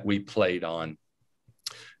team that we played on.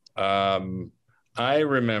 I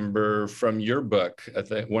remember from your book, I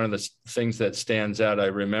think one of the things that stands out, I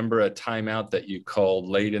remember a timeout that you called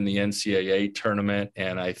late in the NCAA tournament.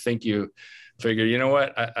 And I think you figured, you know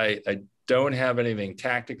what, I don't have anything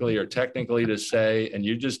tactically or technically to say, and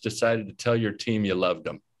you just decided to tell your team you loved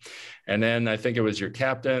them. And then I think it was your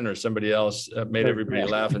captain or somebody else made everybody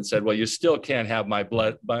laugh and said, well, you still can't have my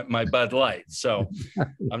Bud Light. So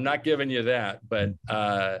I'm not giving you that. But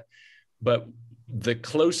the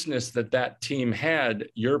closeness that team had,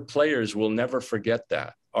 your players will never forget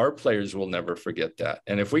that. Our players will never forget that.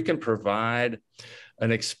 And if we can provide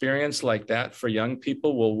an experience like that for young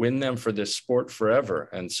people, we'll win them for this sport forever.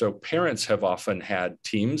 And so parents have often had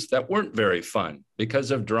teams that weren't very fun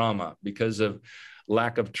because of drama, because of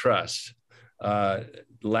lack of trust,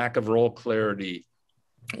 lack of role clarity,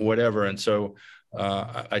 whatever. And so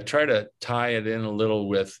I try to tie it in a little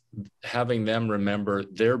with having them remember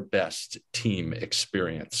their best team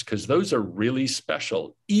experience, because those are really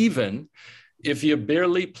special, even if you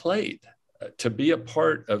barely played. To be a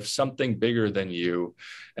part of something bigger than you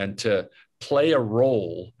and to play a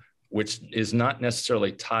role which is not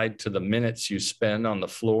necessarily tied to the minutes you spend on the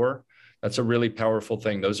floor, that's a really powerful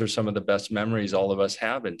thing. Those are some of the best memories all of us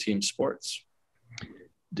have in team sports.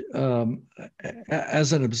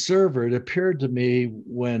 As an observer, it appeared to me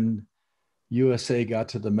when USA got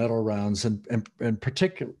to the medal rounds and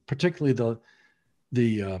particularly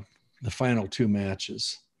the final two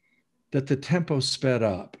matches, that the tempo sped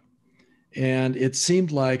up. And it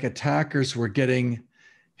seemed like attackers were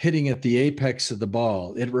hitting at the apex of the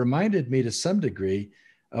ball. It reminded me to some degree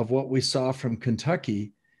of what we saw from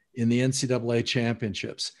Kentucky in the NCAA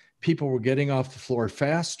championships. People were getting off the floor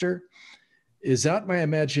faster. Is that my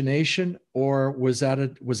imagination, or was that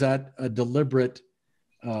a deliberate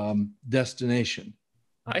destination?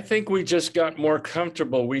 I think we just got more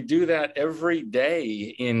comfortable. We do that every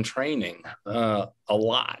day in training, a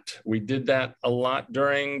lot. We did that a lot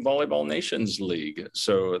during Volleyball Nations League.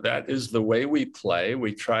 So that is the way we play.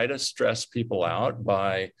 We try to stress people out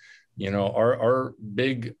by, our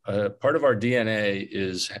big part of our DNA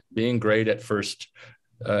is being great at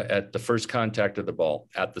the first contact of the ball,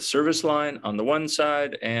 at the service line on the one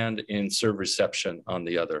side and in serve reception on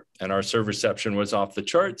the other. And our serve reception was off the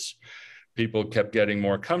charts. People kept getting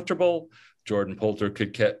more comfortable. Jordan Poulter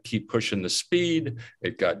could keep pushing the speed.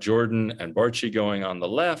 It got Jordan and Barchi going on the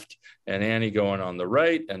left and Annie going on the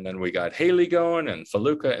right. And then we got Haley going and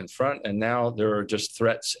Faluka in front. And now there are just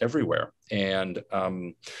threats everywhere. And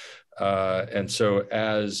so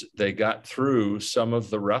as they got through some of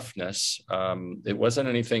the roughness, it wasn't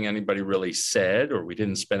anything anybody really said, or we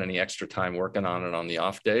didn't spend any extra time working on it on the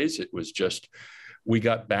off days. It was just, we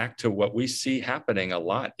got back to what we see happening a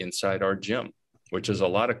lot inside our gym, which is a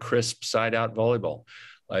lot of crisp side out volleyball.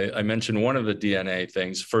 I mentioned one of the DNA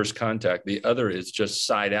things, first contact. The other is just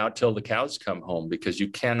side out till the cows come home, because you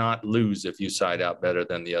cannot lose if you side out better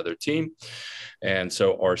than the other team. And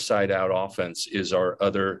so our side out offense is our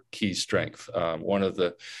other key strength. One of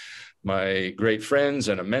my great friends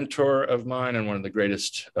and a mentor of mine, and one of the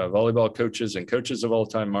greatest volleyball coaches and coaches of all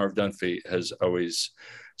time, Marv Dunphy, has always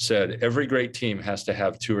said every great team has to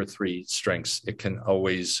have 2 or 3 strengths it can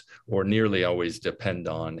always or nearly always depend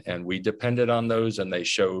on. And we depended on those, and they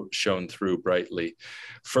shone through brightly.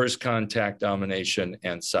 First contact, domination,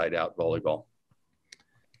 and side out volleyball.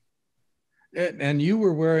 And you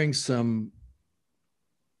were wearing some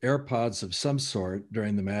AirPods of some sort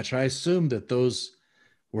during the match. I assume that those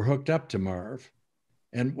were hooked up to Marv.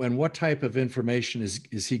 And what type of information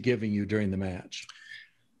is he giving you during the match?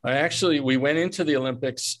 We went into the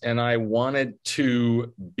Olympics and I wanted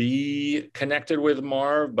to be connected with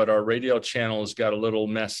Marv, but our radio channels got a little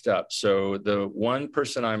messed up. So the one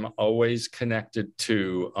person I'm always connected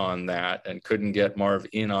to on that, and couldn't get Marv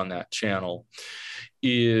in on that channel,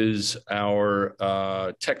 is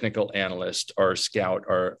our technical analyst, our scout,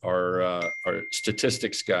 our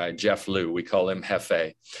statistics guy, Jeff Liu. We call him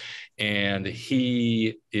Hefe. And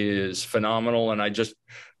he is phenomenal. And I just,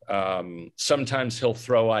 sometimes he'll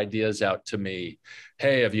throw ideas out to me.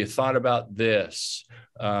 Hey, have you thought about this?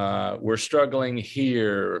 We're struggling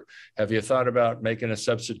here. Have you thought about making a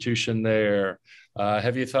substitution there?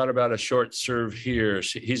 Have you thought about a short serve here?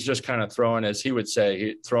 He's just kind of throwing, as he would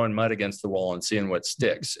say, throwing mud against the wall and seeing what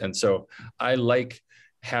sticks. And so I like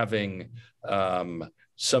having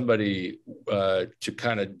somebody to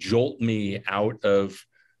kind of jolt me out of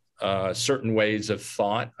certain ways of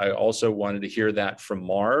thought. I also wanted to hear that from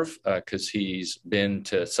Marv, because he's been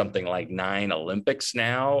to something like 9 Olympics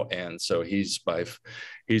now. And so he's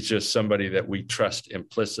just somebody that we trust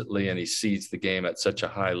implicitly, and he sees the game at such a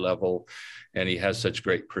high level, and he has such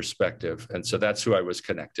great perspective. And so that's who I was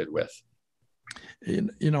connected with.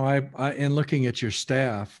 You know, I in looking at your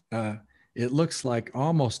staff, it looks like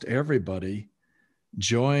almost everybody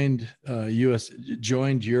joined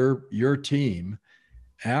your team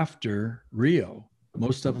after Rio.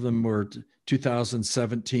 Most of them were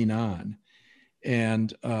 2017 on.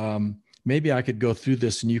 And maybe I could go through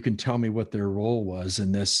this and you can tell me what their role was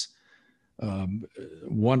in this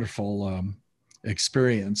wonderful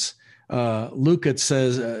experience. Luke,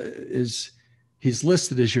 says, he's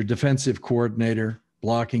listed as your defensive coordinator,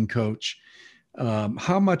 blocking coach.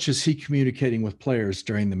 How much is he communicating with players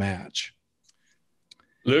during the match?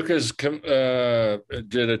 Lucas did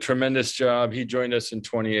a tremendous job. He joined us in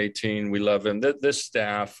 2018. We love him. This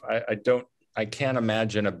staff, I can't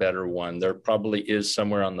imagine a better one. There probably is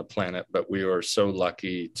somewhere on the planet, but we are so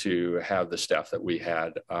lucky to have the staff that we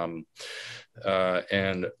had. And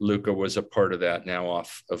Luca was a part of that, now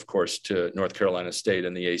off, of course, to North Carolina State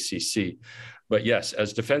and the ACC. But yes,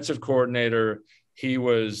 as defensive coordinator, he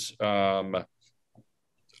was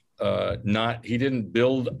he didn't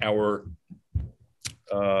build our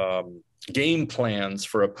game plans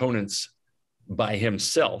for opponents by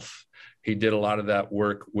himself. He did a lot of that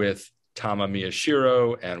work with Tama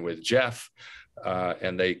Miyashiro and with Jeff,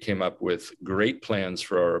 and they came up with great plans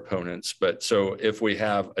for our opponents. But so if we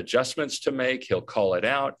have adjustments to make, he'll call it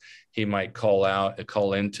out. He might call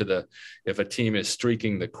into if a team is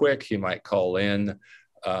streaking the quick, he might call in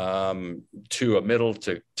to a middle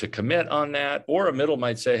to commit on that, or a middle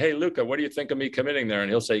might say, hey, Luca, what do you think of me committing there?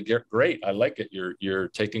 And he'll say, great, I like it. You're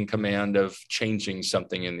taking command of changing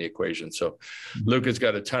something in the equation. So Luca's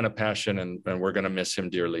got a ton of passion, and we're going to miss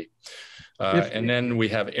him dearly. And then we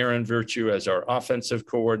have Erin Virtue as our offensive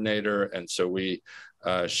coordinator. And so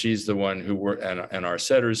she's the one and our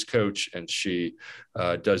setters coach, and she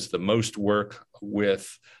does the most work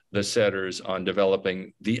with the setters on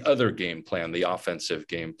developing the other game plan, the offensive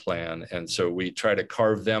game plan. And so we try to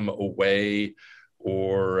carve them away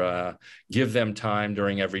or give them time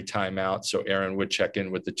during every timeout. So Aaron would check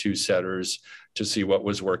in with the two setters to see what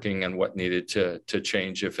was working and what needed to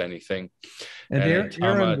change, if anything. And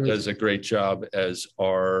Tama does a great job as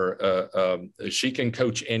she can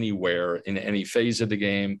coach anywhere in any phase of the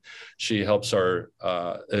game. She helps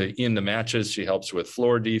in the matches, she helps with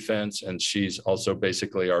floor defense, and she's also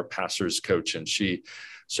basically our passers coach. And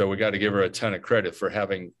so we got to give her a ton of credit for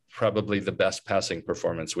having probably the best passing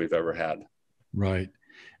performance we've ever had. Right.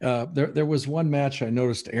 There was one match I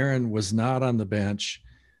noticed Aaron was not on the bench.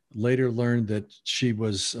 Later learned that she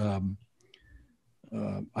was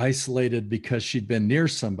isolated because she'd been near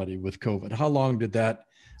somebody with COVID. How long did that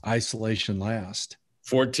isolation last?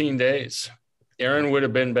 14 days. Aaron would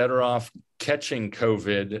have been better off catching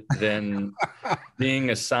COVID than being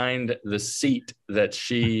assigned the seat that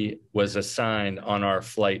she was assigned on our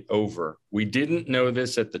flight over. We didn't know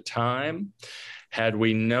this at the time. Had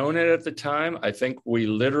we known it at the time, I think we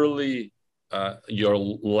literally,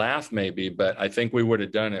 you'll laugh maybe, but I think we would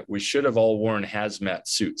have done it. We should have all worn hazmat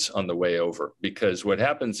suits on the way over, because what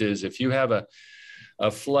happens is if you have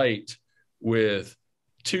a flight with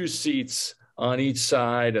 2 seats on each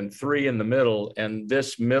side and 3 in the middle, and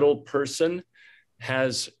this middle person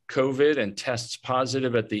has COVID and tests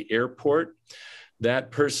positive at the airport,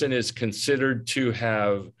 that person is considered to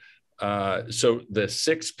have, so the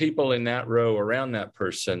 6 people in that row around that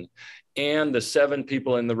person, and the 7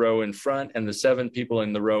 people in the row in front, and the 7 people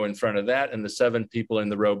in the row in front of that, and the 7 people in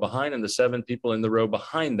the row behind, and the 7 people in the row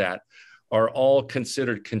behind that are all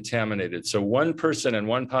considered contaminated. So one person and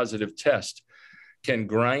one positive test can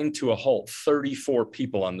grind to a halt 34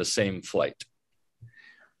 people on the same flight.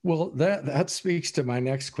 Well, that speaks to my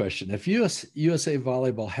next question. If USA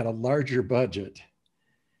Volleyball had a larger budget,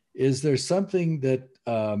 is there something that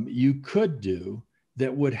you could do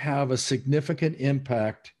that would have a significant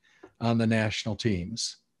impact on the national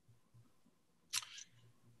teams?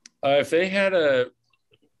 If they had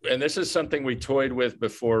and this is something we toyed with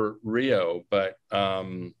before Rio, but,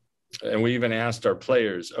 and we even asked our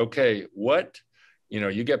players, okay,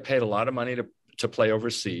 you get paid a lot of money to play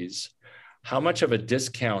overseas. How much of a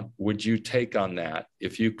discount would you take on that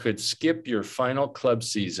if you could skip your final club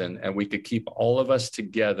season and we could keep all of us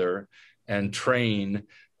together and train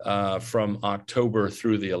from October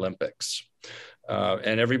through the Olympics?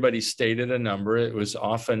 And everybody stated a number. It was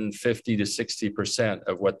often 50 to 60%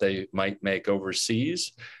 of what they might make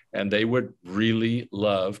overseas. And they would really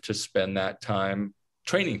love to spend that time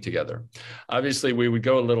training together. Obviously, we would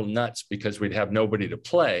go a little nuts because we'd have nobody to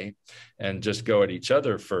play and just go at each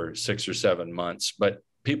other for 6 or 7 months. But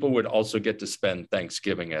people would also get to spend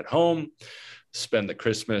Thanksgiving at home, spend the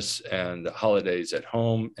Christmas and holidays at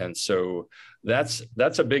home. And so that's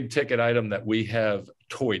a big ticket item that we have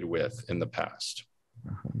toyed with in the past.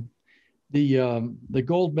 The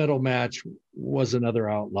gold medal match was another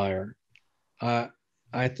outlier. I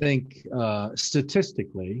think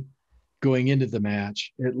statistically, going into the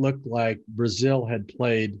match, it looked like Brazil had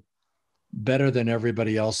played better than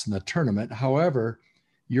everybody else in the tournament. However,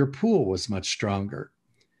 your pool was much stronger.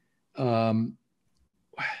 I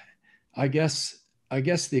guess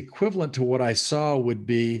the equivalent to what I saw would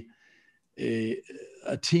be a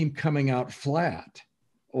team coming out flat,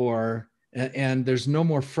 and there's no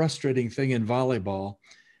more frustrating thing in volleyball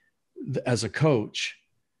as a coach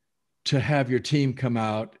to have your team come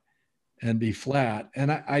out and be flat.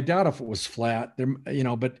 And I doubt if it was flat there,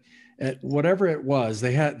 but whatever it was,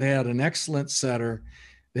 they had an excellent setter.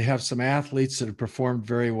 They have some athletes that have performed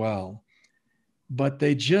very well, but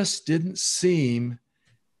they just didn't seem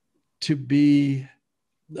to be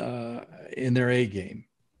in their A game.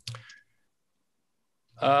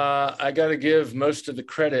 I got to give most of the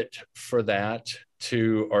credit for that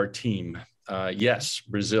to our team. Yes,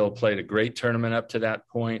 Brazil played a great tournament up to that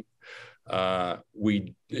point.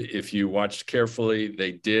 If you watched carefully,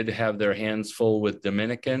 they did have their hands full with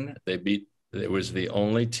Dominican. It was the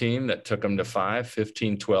only team that took them to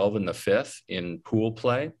 15-12 in the 5th in pool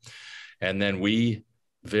play. And then we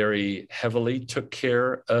very heavily took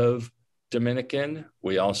care of Dominican.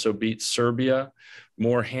 We also beat Serbia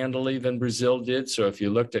more handily than Brazil did. So if you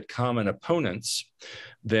looked at common opponents,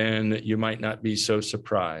 then you might not be so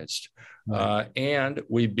surprised. And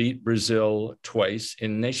we beat Brazil twice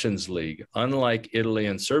in Nations League. Unlike Italy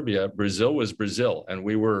and Serbia, Brazil was Brazil, and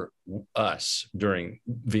we were us during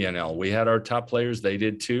VNL. We had our top players. They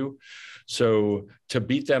did too. So to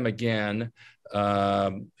beat them again,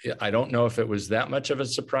 I don't know if it was that much of a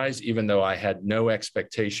surprise, even though I had no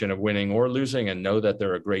expectation of winning or losing and know that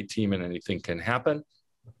they're a great team and anything can happen.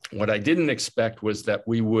 What I didn't expect was that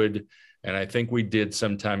we would, and I think we did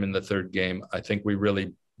sometime in the 3rd game, I think we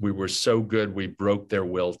really we were so good, we broke their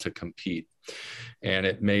will to compete. And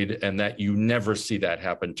that you never see that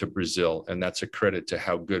happen to Brazil. And that's a credit to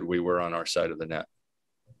how good we were on our side of the net.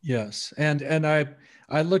 Yes. And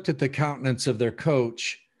I looked at the countenance of their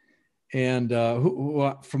coach, and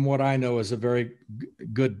who, from what I know, is a very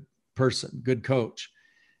good person, good coach.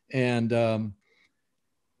 And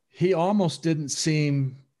he almost didn't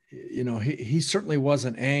seem, he certainly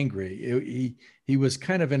wasn't angry. He was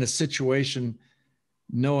kind of in a situation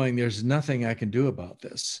knowing there's nothing I can do about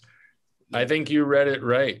this. I think you read it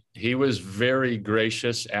right. He was very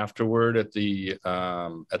gracious afterward at the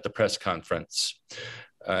press conference,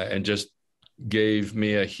 and just gave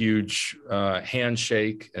me a huge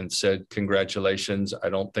handshake and said, "Congratulations. I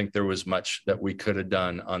don't think there was much that we could have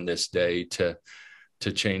done on this day to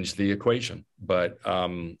change the equation. But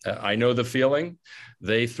I know the feeling.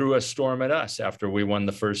 They threw a storm at us after we won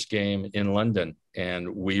the first game in London,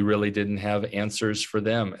 and we really didn't have answers for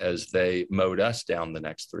them as they mowed us down the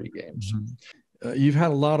next 3 games." Mm-hmm. You've had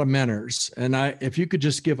a lot of mentors, and if you could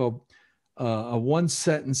just give a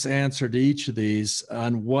one-sentence answer to each of these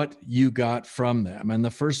on what you got from them. And the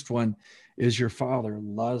first one is your father,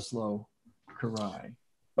 Laszlo Kiraly.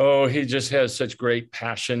 Oh, he just has such great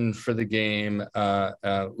passion for the game,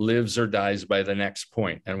 lives or dies by the next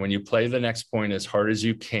point. And when you play the next point as hard as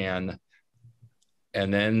you can,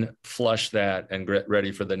 and then flush that and get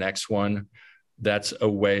ready for the next one, that's a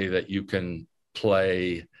way that you can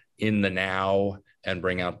play in the now and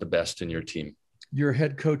bring out the best in your team. Your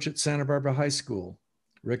head coach at Santa Barbara High School,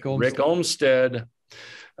 Rick Olmstead,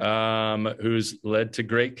 who's led to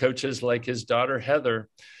great coaches like his daughter, Heather.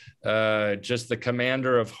 Just the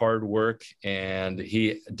commander of hard work, and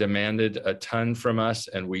he demanded a ton from us,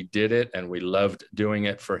 and we did it, and we loved doing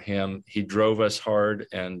it for him. He drove us hard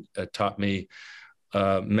and taught me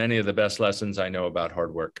many of the best lessons I know about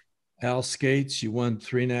hard work. Al Skates, you won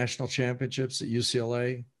 3 national championships at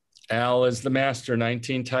UCLA. Al is the master,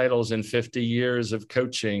 19 titles in 50 years of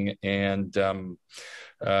coaching. And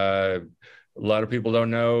a lot of people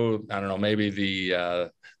don't know, I don't know, maybe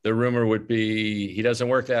the rumor would be he doesn't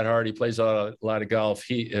work that hard. He plays a lot of golf.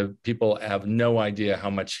 People have no idea how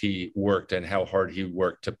much he worked and how hard he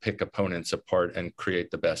worked to pick opponents apart and create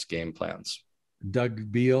the best game plans.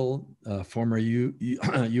 Doug Beal, former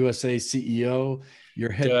USA CEO, your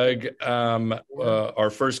head. Doug, our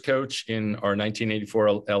first coach in our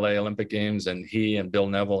 1984 LA Olympic Games, and he and Bill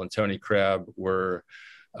Neville and Tony Crabb were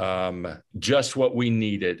just what we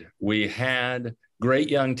needed. We had great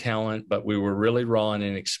young talent, but we were really raw and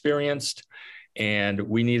inexperienced. And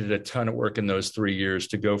we needed a ton of work in those 3 years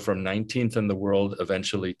to go from 19th in the world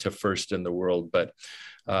eventually to first in the world. But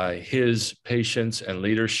his patience and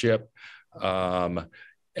leadership, and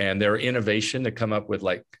their innovation to come up with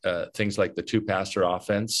things like the 2-passer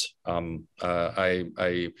offense.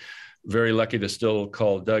 I very lucky to still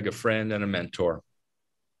call Doug a friend and a mentor.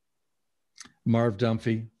 Marv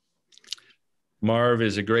Dunphy. Marv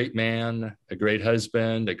is a great man, a great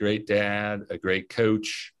husband, a great dad, a great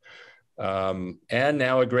coach, and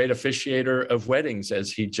now a great officiator of weddings,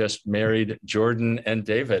 as he just married Jordan and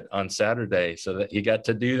David on Saturday, so that he got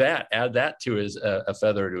to do that, add that to his a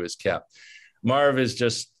feather to his cap. Marv is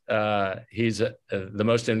just, he's the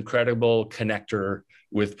most incredible connector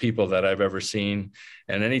with people that I've ever seen.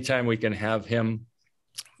 And anytime we can have him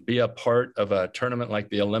be a part of a tournament like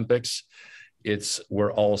the Olympics,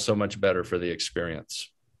 we're all so much better for the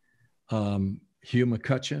experience. Hugh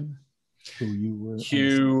McCutcheon, who you were.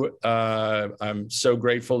 Hugh, I'm so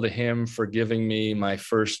grateful to him for giving me my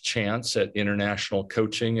first chance at international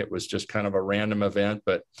coaching. It was just kind of a random event,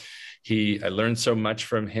 but I learned so much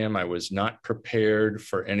from him. I was not prepared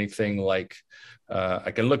for anything like,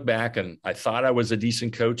 I can look back and I thought I was a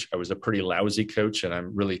decent coach. I was a pretty lousy coach, and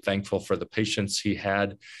I'm really thankful for the patience he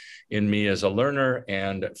had in me as a learner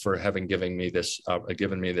and for having given me this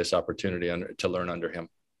opportunity to learn under him.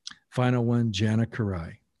 Final one, Jana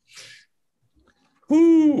Karai.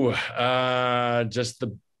 Just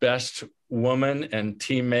the best woman and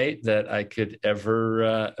teammate that I could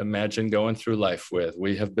ever imagine going through life with.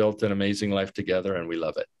 We have built an amazing life together, and we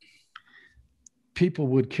love it. People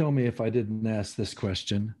would kill me if I didn't ask this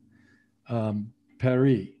question.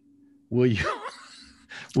 Paris,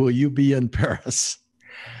 will you be in Paris?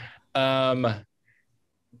 Earlier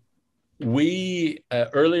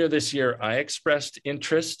this year, I expressed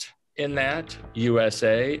interest in that.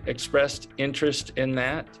 USA expressed interest in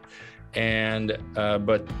that. And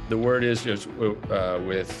but the word is just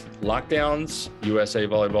with lockdowns, USA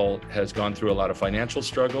Volleyball has gone through a lot of financial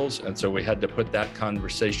struggles, and so we had to put that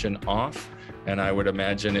conversation off. And I would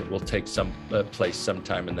imagine it will take place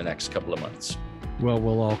sometime in the next couple of months. Well,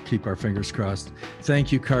 we'll all keep our fingers crossed.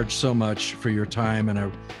 Thank you, Karch, so much for your time, and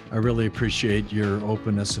I really appreciate your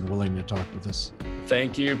openness and willingness to talk with us.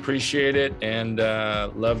 Thank you. Appreciate it, and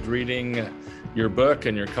loved reading your book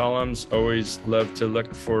and your columns. Always love to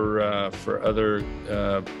look for other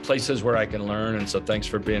places where I can learn, and so thanks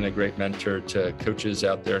for being a great mentor to coaches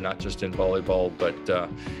out there, not just in volleyball, but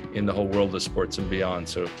in the whole world of sports and beyond.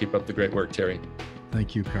 So keep up the great work, Terry.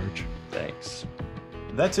 Thank you, Karch. Thanks.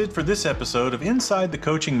 That's it for this episode of Inside the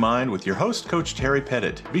Coaching Mind with your host, Coach Terry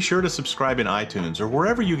Pettit. Be sure to subscribe in iTunes or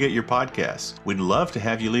wherever you get your podcasts. We'd love to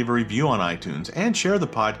have you leave a review on iTunes and share the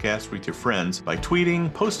podcast with your friends by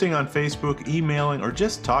tweeting, posting on Facebook, emailing, or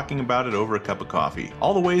just talking about it over a cup of coffee.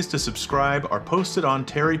 All the ways to subscribe are posted on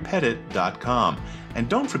terrypettit.com. And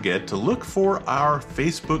don't forget to look for our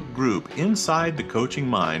Facebook group, Inside the Coaching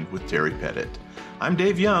Mind with Terry Pettit. I'm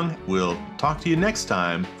Dave Young. We'll talk to you next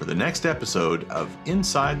time for the next episode of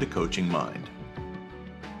Inside the Coaching Mind.